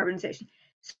carbonization.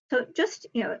 So just,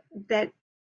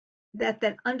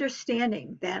 that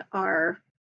understanding that our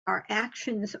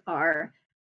actions are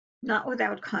not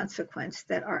without consequence,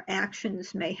 that our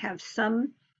actions may have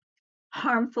some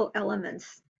harmful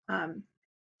elements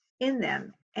in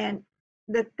them, and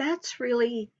that's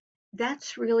really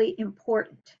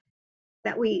important,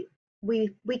 that we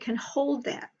can hold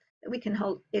that we can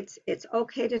hold it's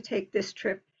okay to take this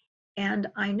trip, and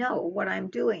I know what I'm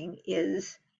doing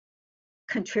is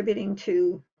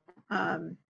contributing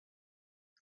um,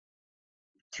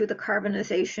 to the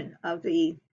carbonization of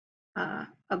the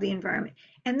environment.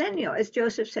 And then, as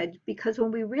Joseph said, because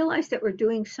when we realize that we're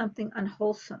doing something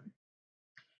unwholesome,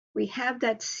 we have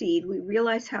that seed, we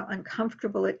realize how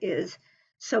uncomfortable it is.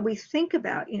 So we think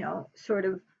about, sort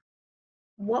of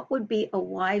what would be a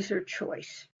wiser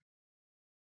choice?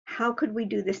 How could we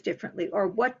do this differently? Or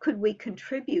what could we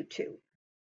contribute to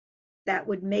that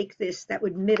would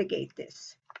mitigate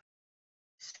this?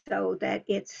 So that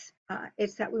it's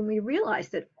that when we realize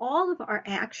that all of our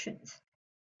actions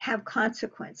have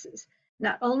consequences,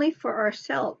 not only for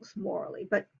ourselves morally,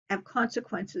 but have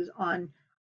consequences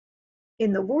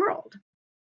in the world,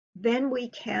 then we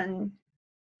can,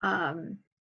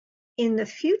 in the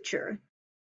future,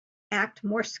 act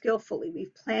more skillfully.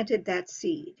 We've planted that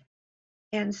seed.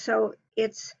 And so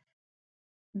it's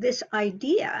this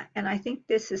idea, and I think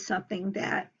this is something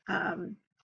that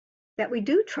we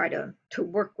do try to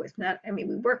work with.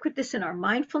 We work with this in our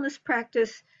mindfulness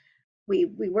practice. We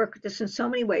work with this in so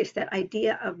many ways, that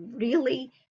idea of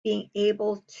really being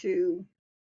able to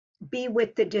be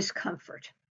with the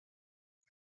discomfort,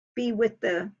 be with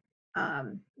the,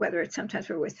 whether it's sometimes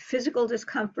we're with physical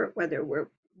discomfort, whether we're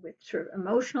with sort of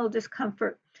emotional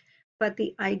discomfort, but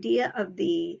the idea of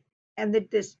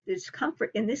this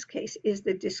discomfort in this case is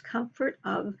the discomfort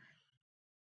of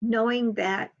knowing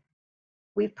that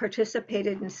we've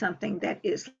participated in something that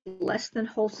is less than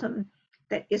wholesome,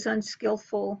 that is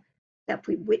unskillful, that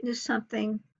we witnessed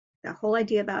something. The whole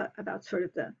idea about sort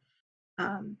of the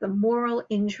moral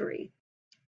injury.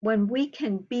 When we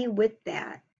can be with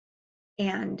that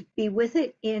and be with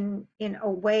it in a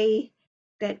way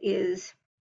that is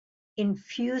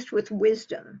infused with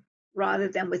wisdom rather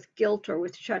than with guilt or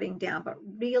with shutting down, but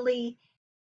really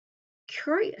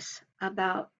curious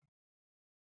about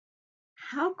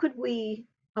how could we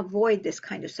avoid this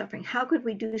kind of suffering? How could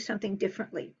we do something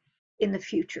differently in the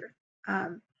future?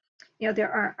 Um,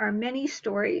 there are many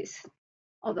stories,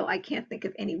 although I can't think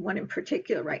of any one in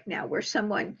particular right now, where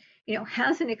someone,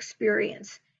 has an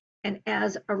experience, and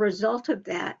as a result of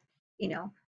that,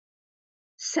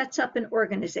 sets up an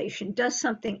organization, does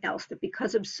something else, that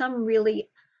because of some really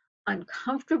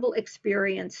uncomfortable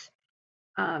experience,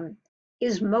 um,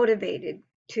 is motivated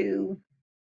to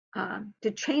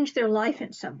change their life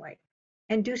in some way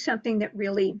and do something that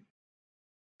really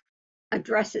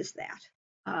addresses that.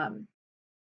 Um,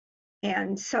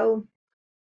 and so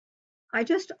I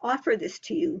just offer this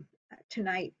to you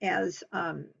tonight as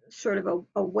sort of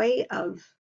a way uh,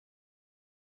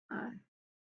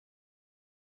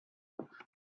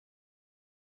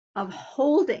 of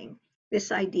holding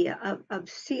this idea of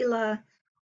Sila,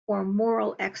 or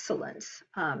moral excellence,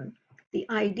 the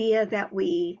idea that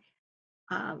we're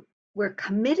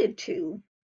committed to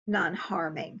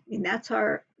non-harming. I mean, that's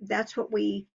what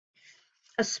we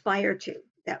aspire to,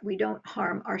 that we don't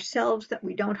harm ourselves, that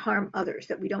we don't harm others,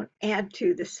 that we don't add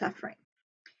to the suffering.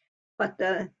 But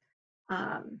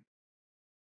um,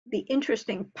 the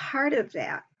interesting part of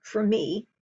that for me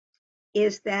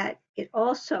is that it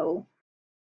also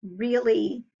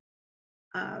really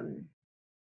um,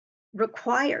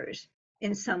 requires,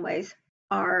 in some ways,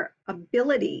 our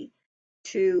ability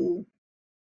to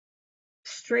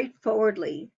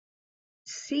straightforwardly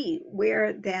see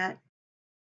where that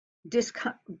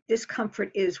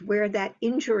discomfort is, where that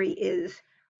injury is,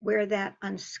 where that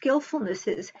unskillfulness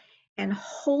is, and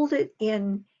hold it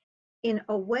in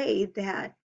a way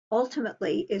that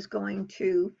ultimately is going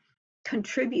to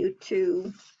contribute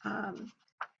to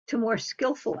more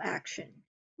skillful action,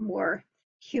 more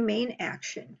humane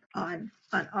action on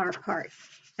our part.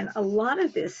 And a lot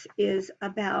of this is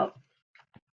about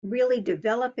really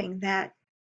developing that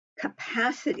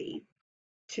capacity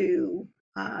to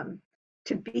um,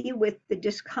 to be with the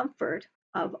discomfort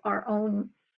of our own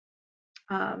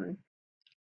um,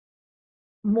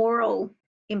 moral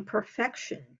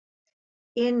imperfection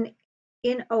in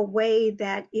in a way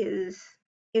that is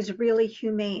really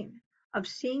humane, of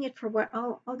seeing it for what,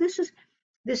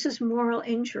 this is moral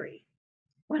injury.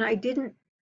 When I didn't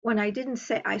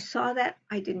say, I saw that,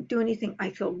 I didn't do anything,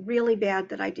 I feel really bad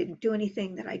that I didn't do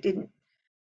anything, that I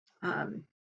um,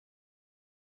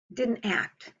 didn't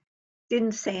act,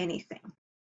 didn't say anything.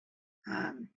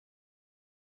 Um,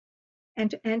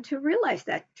 and to realize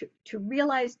that, to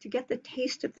realize, to get the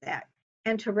taste of that,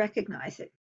 and to recognize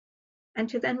it, and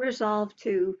to then resolve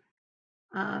to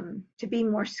be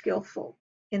more skillful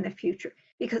in the future.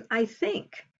 Because I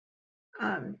think,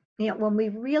 when we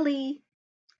really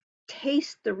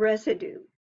taste the residue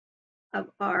of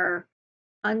our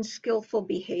unskillful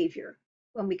behavior,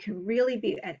 when we can really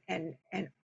be and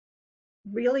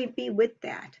really be with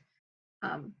that,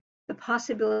 the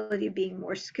possibility of being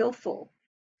more skillful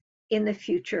in the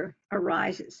future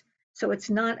arises. So it's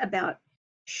not about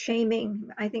shaming.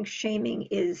 I think shaming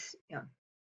is,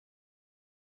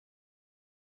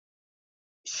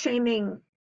 shaming,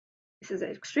 this is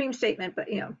an extreme statement, but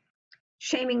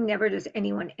shaming never does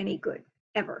anyone any good,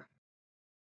 ever.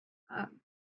 Um,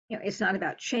 it's not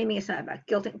about shaming, it's not about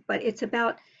guilting, but it's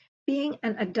about being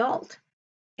an adult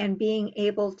and being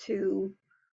able to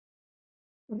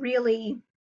really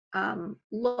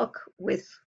look with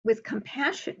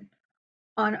compassion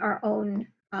on our own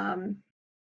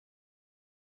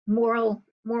moral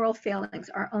failings,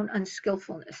 our own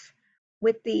unskillfulness,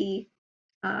 with the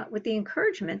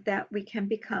encouragement that we can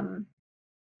become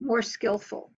more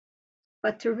skillful,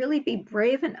 but to really be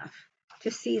brave enough to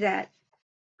see that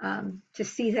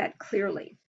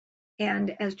clearly.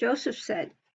 And as Joseph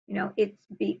said,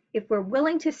 if we're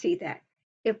willing to see that,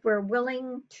 if we're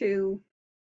willing to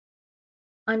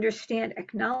understand,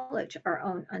 acknowledge our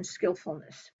own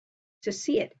unskillfulness, to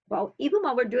see it, even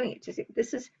while we're doing it, to see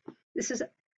this is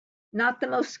not the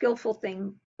most skillful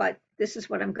thing, but this is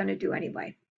what I'm going to do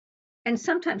anyway. And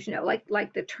sometimes,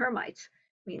 like the termites,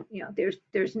 I mean,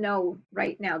 there's no,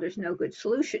 right now, there's no good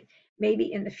solution.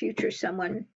 Maybe in the future,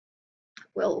 someone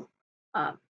will,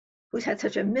 who's had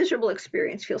such a miserable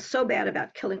experience, feels so bad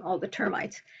about killing all the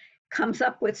termites, comes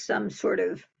up with some sort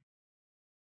of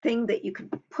thing that you could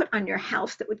put on your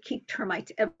house that would keep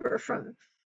termites ever from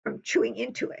chewing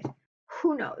into it.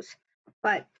 Who knows?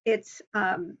 But it's,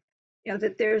 that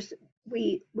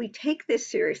we take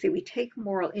this seriously. We take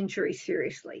moral injury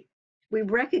seriously. We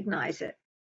recognize it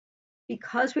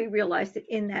because we realize that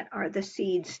in that are the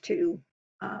seeds to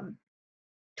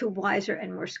wiser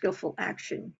and more skillful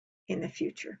action in the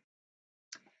future.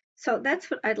 So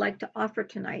that's what I'd like to offer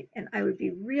tonight, and I would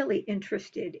be really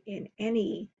interested in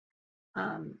any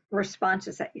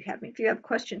responses that you have. If you have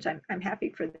questions, I'm happy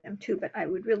for them too, but I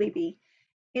would really be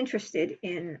interested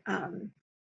in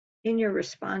your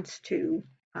response to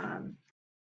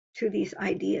these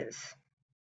ideas.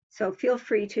 So feel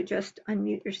free to just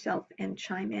unmute yourself and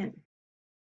chime in.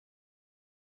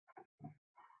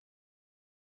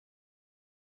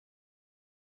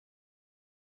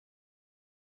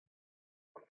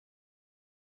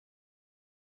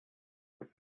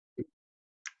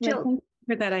 Jill. I think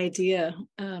for that idea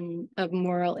of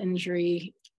moral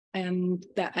injury, and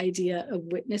that idea of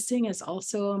witnessing is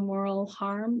also a moral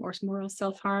harm or moral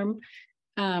self-harm,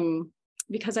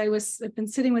 because I've been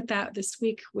sitting with that this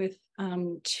week with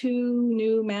 2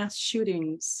 new mass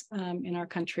shootings in our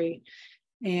country,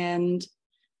 and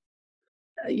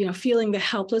feeling the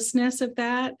helplessness of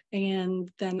that,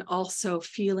 and then also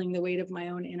feeling the weight of my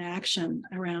own inaction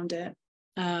around it.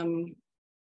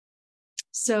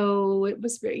 So it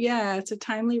was, it's a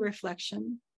timely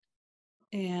reflection.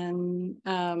 And,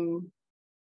 I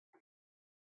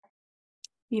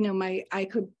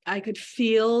could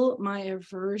feel my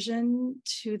aversion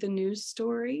to the news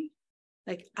story.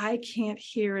 Like, I can't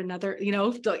hear another,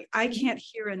 I can't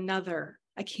hear another.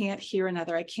 I can't hear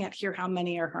another. I can't hear how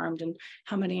many are harmed and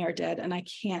how many are dead. And I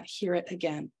can't hear it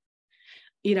again,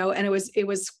 and it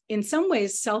was in some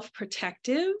ways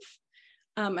self-protective.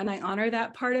 And I honor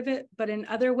that part of it. But in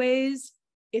other ways,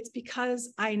 it's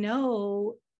because I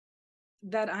know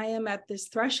that I am at this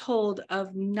threshold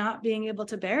of not being able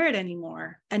to bear it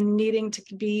anymore and needing to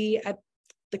be at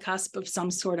the cusp of some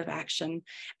sort of action.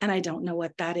 And I don't know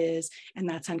what that is. And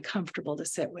that's uncomfortable to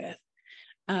sit with.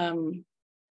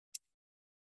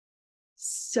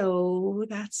 So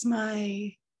that's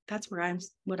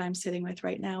what I'm sitting with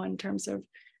right now in terms of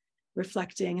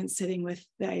reflecting and sitting with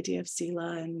the idea of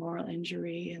Sila and moral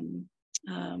injury. And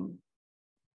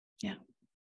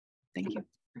thank you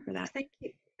for that.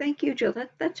 Thank you, Jill.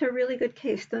 That's a really good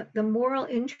case. The moral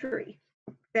injury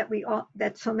that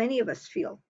so many of us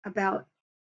feel about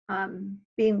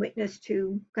being witness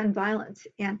to gun violence.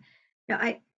 And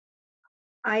I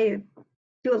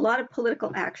do a lot of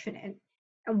political action,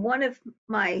 and one of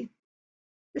my,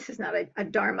 this is not a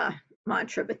Dharma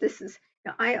mantra, but this is,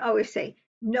 I always say,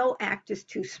 no act is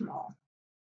too small.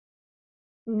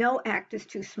 No act is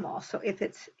too small. So if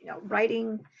it's,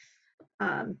 writing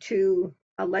to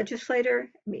a legislator,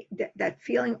 I mean, that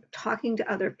feeling, talking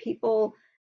to other people,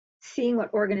 seeing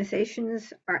what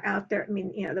organizations are out there. I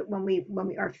mean, that when we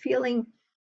are feeling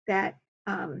that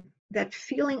that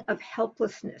feeling of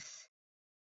helplessness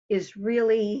is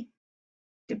really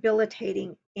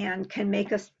debilitating and can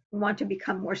make us want to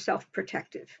become more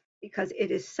self-protective, because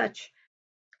it is such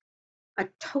a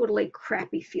totally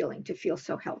crappy feeling to feel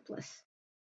so helpless.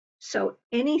 So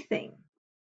anything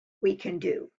we can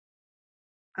do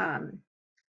um,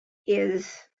 is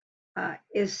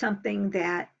something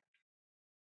that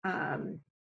um,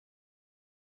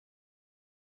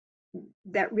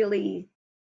 that really,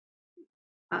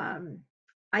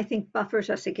 I think, buffers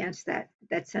us against that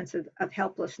sense of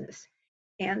helplessness.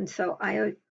 And so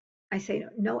I say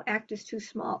no act is too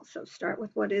small. So start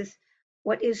with what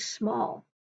is small,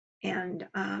 and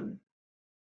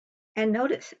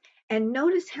notice,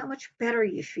 how much better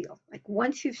you feel. Like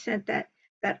once you've sent that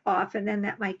off, and then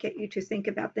that might get you to think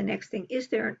about the next thing. Is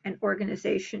there an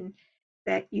organization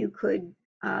that you could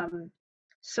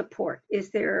support? Is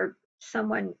there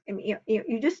someone? I mean,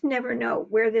 you just never know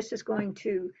where this is going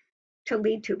to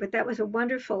lead to. But that was a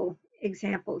wonderful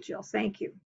example, Jill. Thank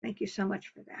you. Thank you so much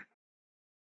for that.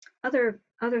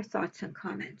 Other thoughts and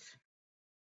comments?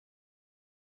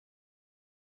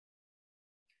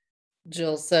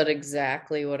 Jill said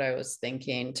exactly what I was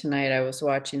thinking. Tonight I was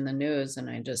watching the news and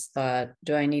I just thought,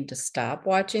 do I need to stop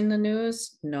watching the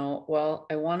news? No. Well,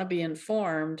 I want to be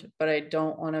informed, but I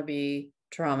don't want to be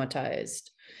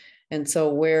traumatized. And so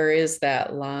where is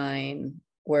that line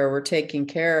where we're taking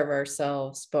care of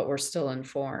ourselves, but we're still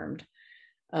informed?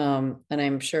 And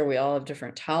I'm sure we all have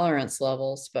different tolerance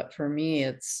levels, but for me,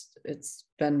 it's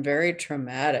been very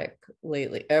traumatic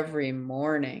lately. Every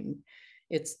morning,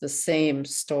 it's the same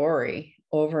story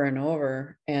over and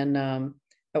over. And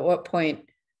at what point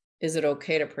is it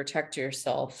okay to protect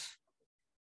yourself?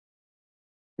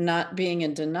 Not being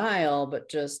in denial, but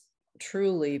just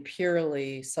truly,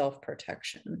 purely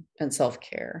self-protection and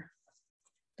self-care.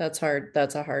 That's hard.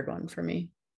 That's a hard one for me.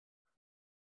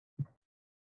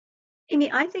 Amy,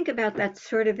 I think about that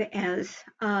sort of as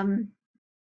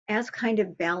kind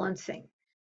of balancing.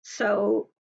 So,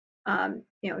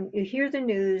 you hear the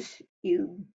news,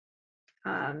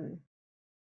 um,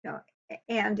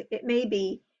 and it may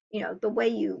be, the way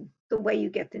you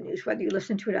get the news, whether you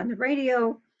listen to it on the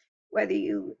radio, whether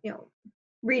you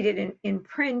read it in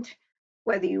print,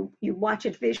 whether you watch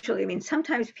it visually. I mean,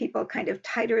 sometimes people kind of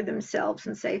titer themselves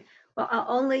and say, well,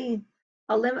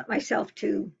 I'll limit myself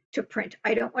to print.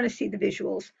 I don't want to see the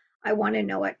visuals. I want to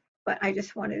know it, but I'll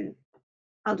just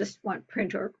want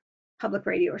print or public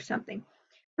radio or something.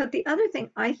 But the other thing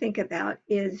I think about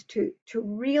is to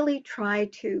really try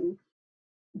to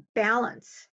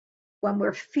balance when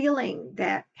we're feeling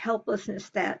that helplessness,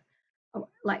 that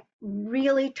like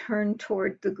really turn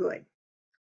toward the good.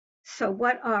 So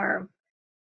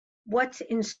what's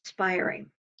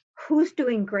inspiring? Who's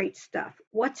doing great stuff?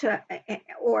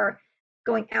 Or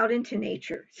going out into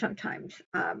nature sometimes.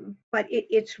 But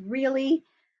it's really,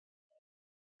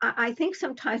 I think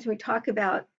sometimes when we talk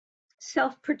about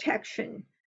self-protection,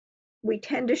 we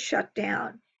tend to shut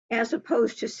down, as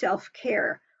opposed to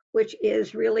self-care, which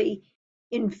is really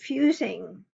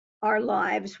infusing our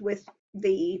lives with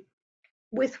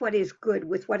what is good,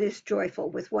 with what is joyful,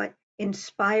 with what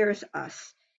inspires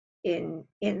us in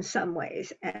some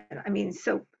ways. And I mean,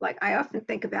 so like I often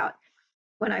think about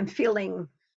when I'm feeling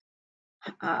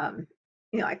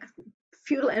like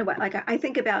futile, and like I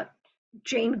think about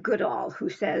Jane Goodall, who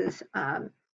says,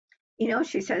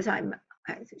 she says, I'm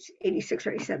 86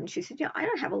 or 87. She said, I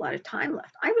don't have a lot of time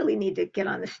left. I really need to get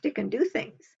on the stick and do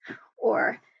things.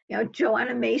 Or,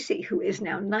 Joanna Macy, who is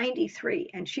now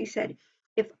 93, and she said,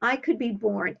 if I could be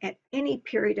born at any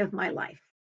period of my life,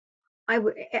 I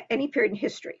would, any period in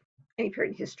history.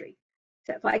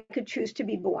 So if I could choose to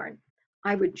be born,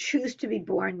 I would choose to be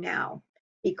born now,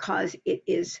 because it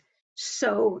is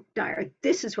so dire.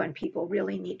 This is when people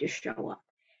really need to show up.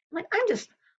 Like, I'm just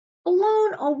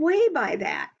blown away by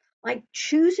that. Like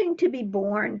choosing to be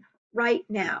born right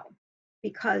now,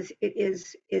 because it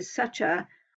is such a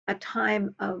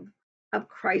time of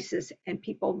crisis, and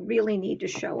people really need to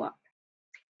show up.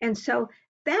 And so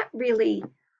that really,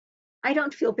 I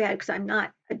don't feel bad because I'm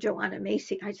not a Joanna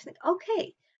Macy. I just think,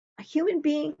 okay, a human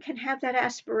being can have that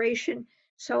aspiration,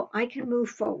 so I can move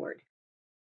forward.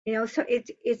 So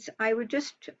it's I would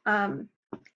just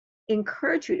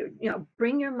encourage you to,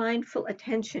 bring your mindful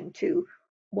attention to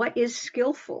what is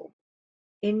skillful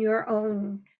in your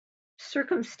own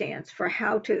circumstance for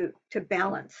how to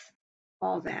balance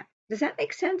all that. Does that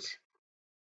make sense?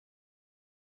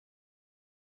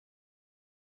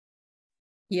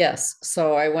 Yes.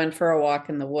 So I went for a walk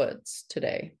in the woods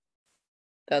today.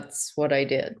 That's what I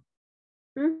did.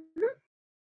 Mm-hmm.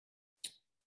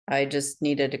 I just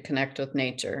needed to connect with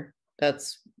nature. That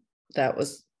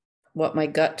was what my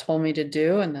gut told me to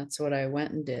do, and that's what I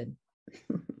went and did.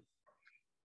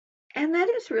 And that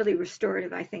is really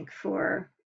restorative, I think, for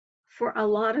a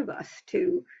lot of us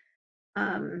to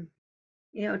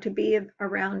to be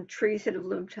around trees that have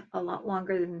lived a lot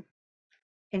longer than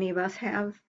any of us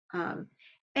have.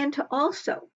 And to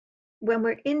also, when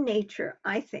we're in nature,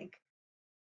 I think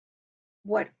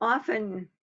what often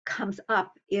comes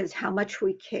up is how much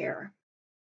we care.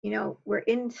 We're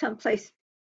in someplace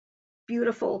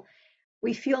beautiful,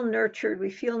 we feel nurtured, we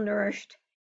feel nourished,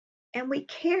 and we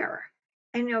care.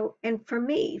 And for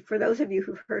me, for those of you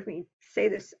who've heard me say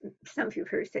this, some of you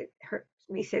have heard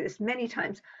me say this many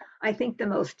times, I think the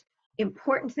most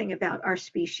important thing about our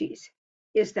species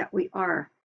is that we are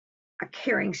a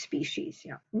caring species.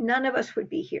 None of us would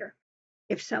be here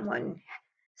if someone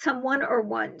or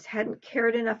ones hadn't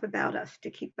cared enough about us to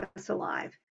keep us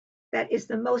alive. That is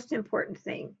the most important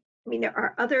thing. I mean, there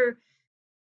are other,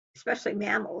 especially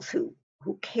mammals, who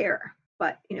care,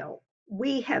 but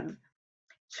we have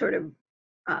sort of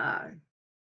uh,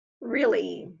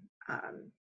 really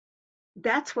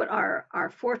that's what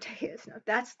our forte is.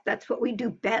 That's what we do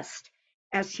best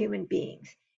as human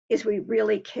beings, is we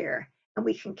really care, and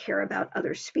we can care about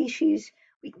other species,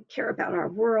 we can care about our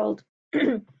world.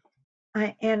 And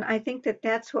I think that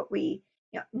that's what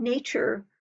nature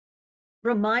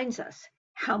reminds us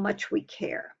how much we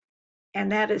care,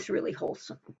 and that is really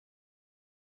wholesome.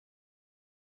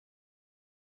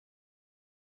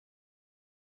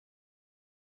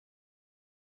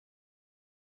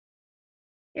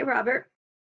 Hey, Robert.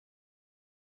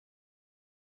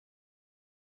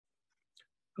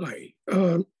 Hi.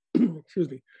 Excuse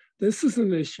me. This is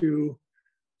an issue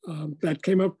that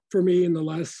came up for me in the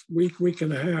last week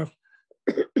and a half,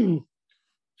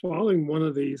 following one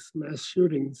of these mass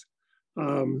shootings.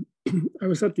 I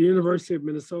was at the University of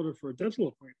Minnesota for a dental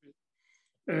appointment,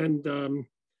 and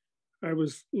I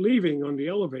was leaving on the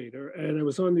elevator, and I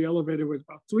was on the elevator with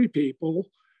about 3 people,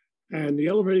 and the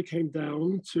elevator came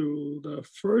down to the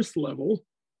first level,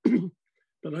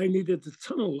 but I needed the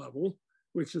tunnel level,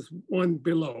 which is one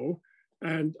below.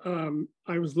 And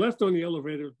I was left on the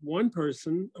elevator with one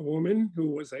person, a woman who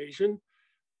was Asian,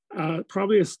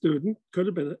 probably a student, could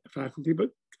have been a faculty,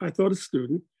 but I thought a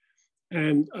student.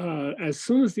 And as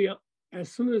soon as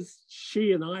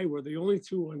she and I were the only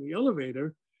 2 on the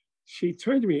elevator, she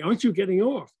turned to me, "Aren't you getting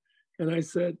off?" And I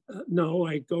said, "No,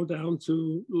 I go down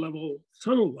to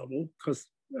tunnel level, because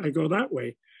I go that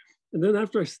way." And then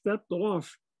after I stepped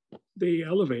off the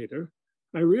elevator,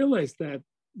 I realized that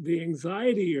the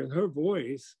anxiety in her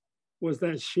voice was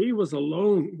that she was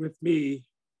alone with me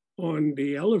on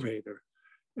the elevator.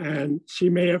 And she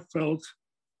may have felt,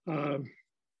 I'm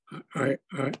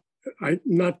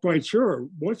not quite sure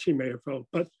what she may have felt,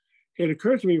 but it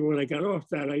occurred to me when I got off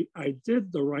that I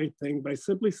did the right thing by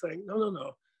simply saying,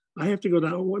 no, I have to go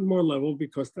down 1 more level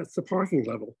because that's the parking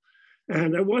level.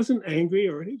 And I wasn't angry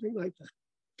or anything like that.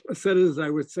 I said it as I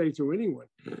would say to anyone.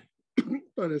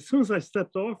 But as soon as I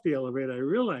stepped off the elevator, I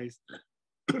realized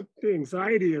the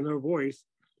anxiety in her voice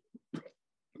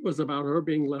was about her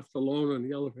being left alone on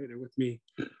the elevator with me.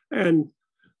 And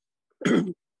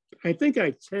I think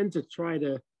I tend to try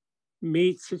to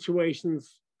meet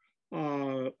situations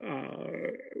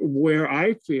where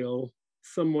I feel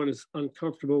someone is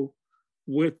uncomfortable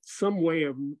with some way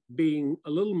of being a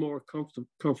little more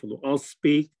comfortable. I'll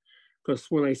speak,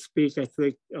 because when I speak, I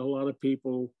think a lot of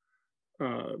people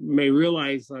may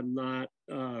realize I'm not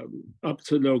up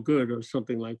to no good or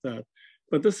something like that.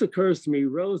 But this occurs to me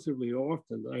relatively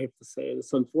often, I have to say, and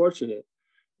it's unfortunate,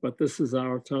 but this is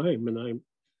our time. And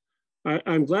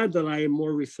I'm glad that I am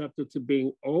more receptive to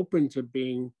being open to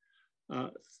being,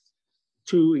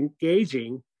 to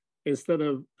engaging, instead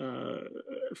of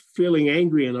feeling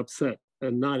angry and upset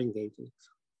and not engaging.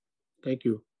 Thank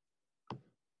you.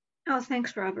 Oh,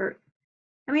 thanks, Robert.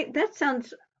 I mean, that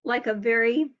sounds like a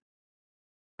very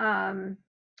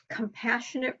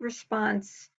compassionate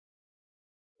response,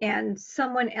 and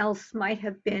someone else might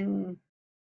have been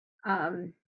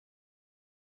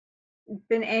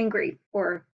angry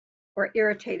or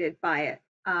irritated by it.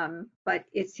 But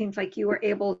it seems like you were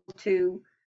able to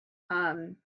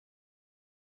have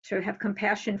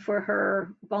compassion for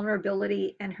her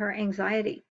vulnerability and her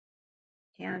anxiety.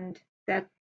 And that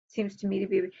seems to me to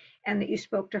be, and that you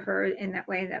spoke to her in that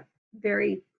way, that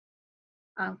very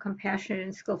compassionate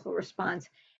and skillful response.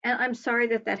 And I'm sorry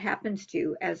that that happens to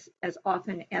you as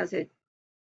often as it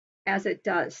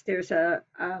does. There's a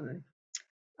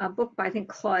book by, I think,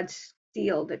 Claude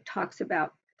Steele that talks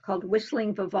about, called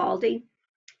Whistling Vivaldi.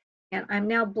 And I'm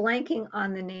now blanking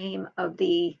on the name of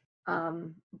the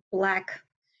Black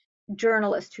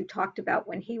journalist who talked about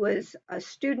when he was a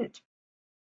student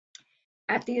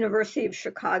at the University of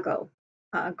Chicago,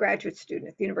 graduate student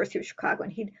at the University of Chicago,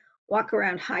 and he'd walk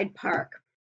around Hyde Park,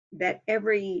 that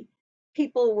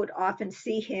people would often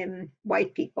see him,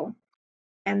 white people,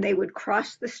 and they would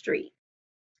cross the street.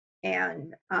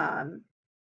 And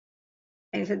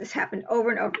he said this happened over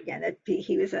and over again, that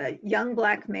he was a young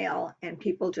Black male and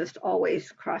people just always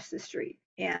cross the street.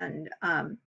 And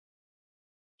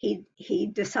he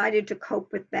decided to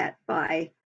cope with that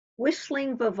by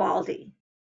whistling Vivaldi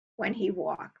when he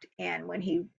walked. And when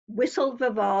he whistled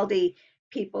Vivaldi,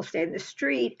 people stayed in the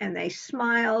street and they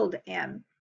smiled. And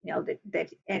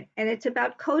and it's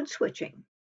about code switching,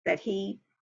 that he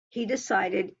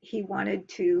decided he wanted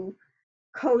to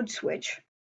code switch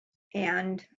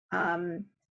and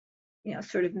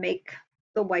sort of make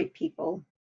the white people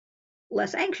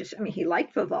less anxious. I mean, he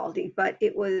liked Vivaldi, but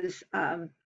it was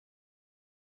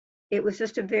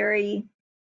just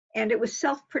and it was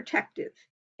self-protective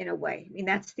in a way. I mean,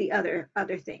 that's the other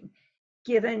thing.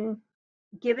 Given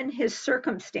his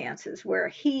circumstances,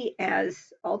 where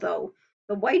although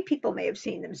the white people may have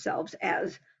seen themselves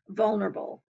as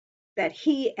vulnerable, that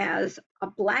he, as a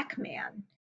Black man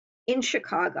in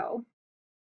Chicago,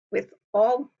 with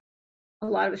a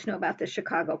lot of us know about the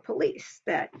Chicago police,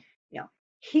 that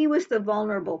he was the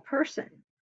vulnerable person,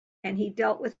 and he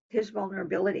dealt with his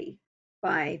vulnerability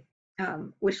by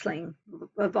whistling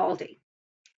Vivaldi.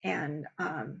 And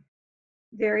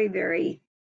very, very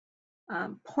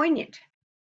poignant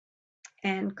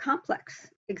and complex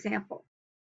example.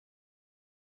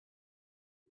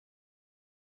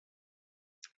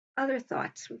 Other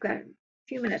thoughts? We've got a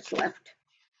few minutes left.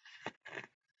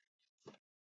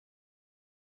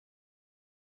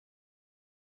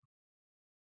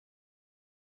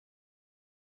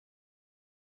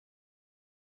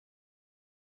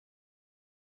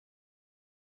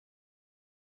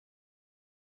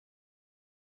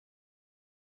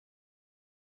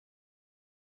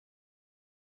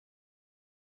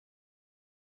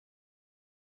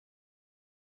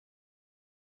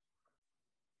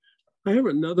 I have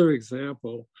another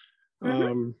example,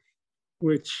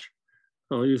 which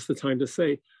I'll use the time to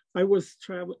say. I was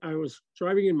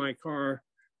driving in my car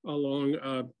along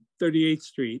 38th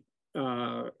Street,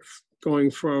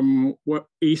 going from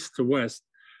east to west,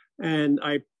 and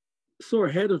I saw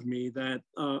ahead of me that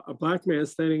a Black man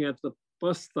standing at the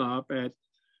bus stop at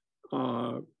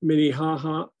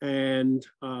Minnehaha and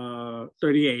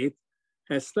 38th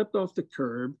had stepped off the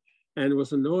curb and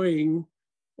was annoying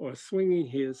or swinging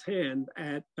his hand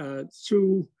at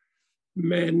two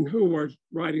men who were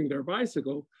riding their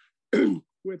bicycle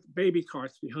with baby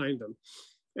carts behind them.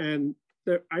 And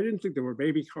I didn't think there were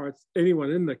anyone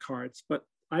in the carts, but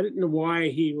I didn't know why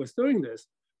he was doing this.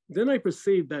 Then I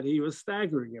perceived that he was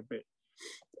staggering a bit.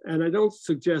 And I don't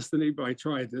suggest anybody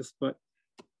try this, but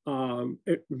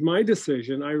my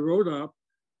decision, I wrote up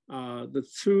the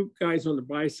two guys on the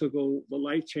bicycle, the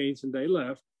light changed and they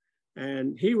left.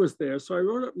 And he was there. So I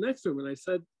wrote up next to him and I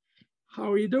said, "How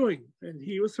are you doing?" And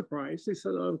he was surprised. He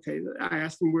said, "Okay." I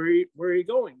asked him, where are you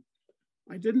going?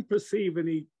 I didn't perceive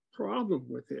any problem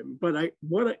with him. But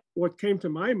what came to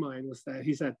my mind was that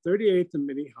he's at 38th and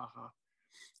Minnehaha.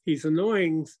 He's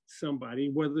annoying somebody,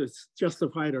 whether it's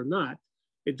justified or not.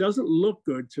 It doesn't look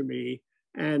good to me.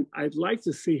 And I'd like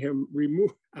to see him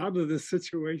removed out of this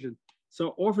situation.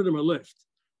 So I offered him a lift.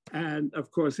 And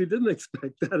of course, he didn't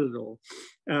expect that at all.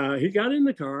 He got in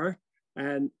the car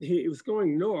and he was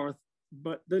going north,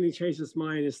 but then he changed his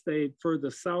mind and stayed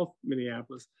further south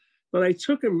Minneapolis. But I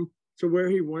took him to where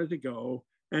he wanted to go.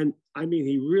 And I mean,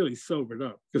 he really sobered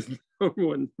up, because no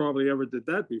one probably ever did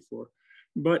that before.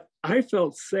 But I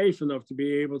felt safe enough to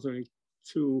be able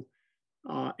to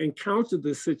encounter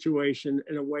this situation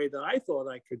in a way that I thought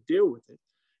I could deal with it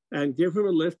and give him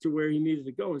a lift to where he needed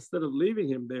to go, instead of leaving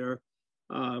him there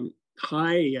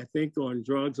high, I think, on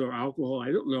drugs or alcohol.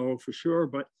 I don't know for sure,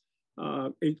 but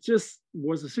it just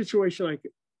was a situation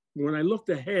when I looked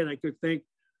ahead, I could think,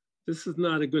 this is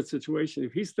not a good situation.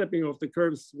 If he's stepping off the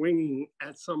curb, swinging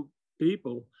at some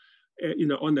people,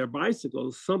 on their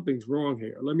bicycles, something's wrong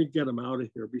here. Let me get him out of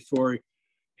here before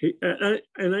and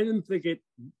I didn't think it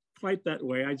quite that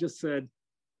way. I just said,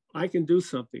 I can do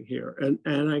something here.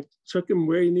 And I took him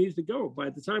where he needs to go. By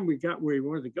the time we got where he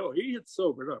wanted to go, he had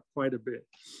sobered up quite a bit.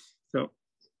 So,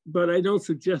 but I don't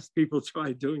suggest people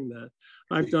try doing that.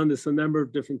 I've done this a number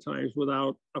of different times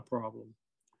without a problem.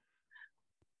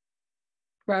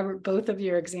 Robert, both of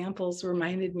your examples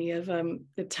reminded me of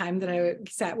the time that I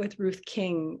sat with Ruth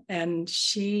King, and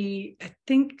she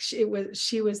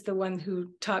was the one who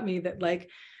taught me that like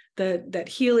that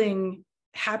healing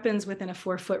happens within a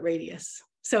 4-foot radius.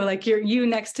 So like you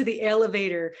next to the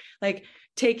elevator, like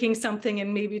taking something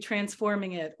and maybe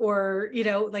transforming it, or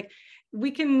like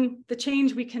the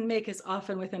change we can make is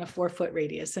often within a 4-foot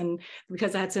radius, and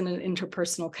because that's in an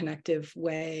interpersonal connective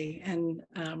way. And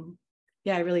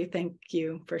yeah, I really thank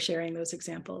you for sharing those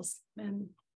examples. And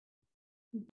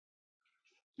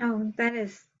oh, that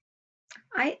is,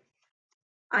 I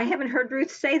haven't heard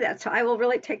Ruth say that, so I will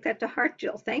really take that to heart,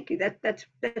 Jill. Thank you.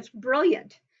 That's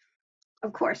brilliant.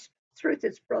 Of course, Ruth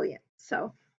is brilliant.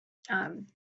 So,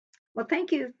 well,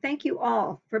 thank you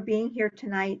all for being here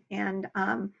tonight, and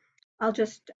I'll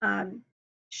just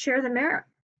share the merit.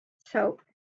 So,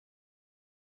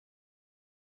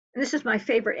 this is my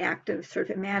favorite act of sort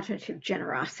of imaginative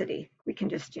generosity. We can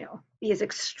just, be as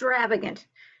extravagant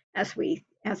as we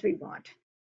want.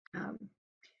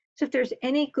 So if there's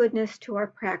any goodness to our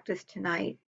practice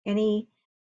tonight, any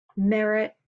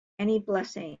merit, any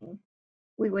blessing,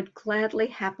 we would gladly,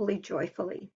 happily,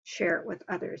 joyfully share it with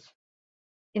others.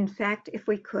 In fact, if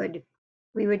we could,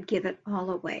 we would give it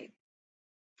all away.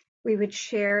 We would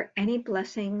share any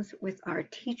blessings with our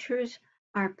teachers,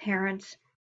 our parents,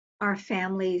 our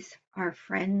families, our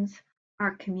friends,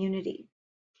 our community.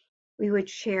 We would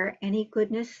share any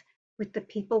goodness with the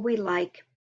people we like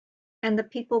and the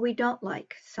people we don't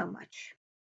like so much.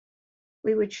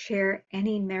 We would share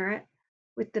any merit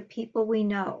with the people we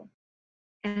know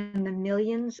and the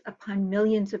millions upon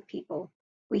millions of people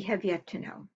we have yet to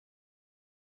know.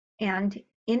 And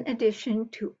in addition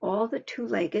to all the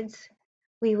two-leggeds,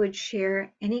 we would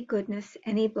share any goodness,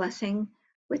 any blessing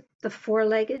with the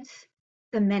four-leggeds,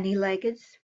 the many-leggeds,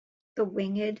 the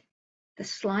winged, the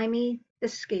slimy, the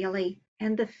scaly,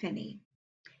 and the finny.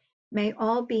 May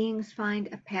all beings find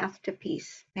a path to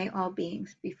peace. May all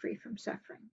beings be free from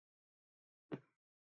suffering.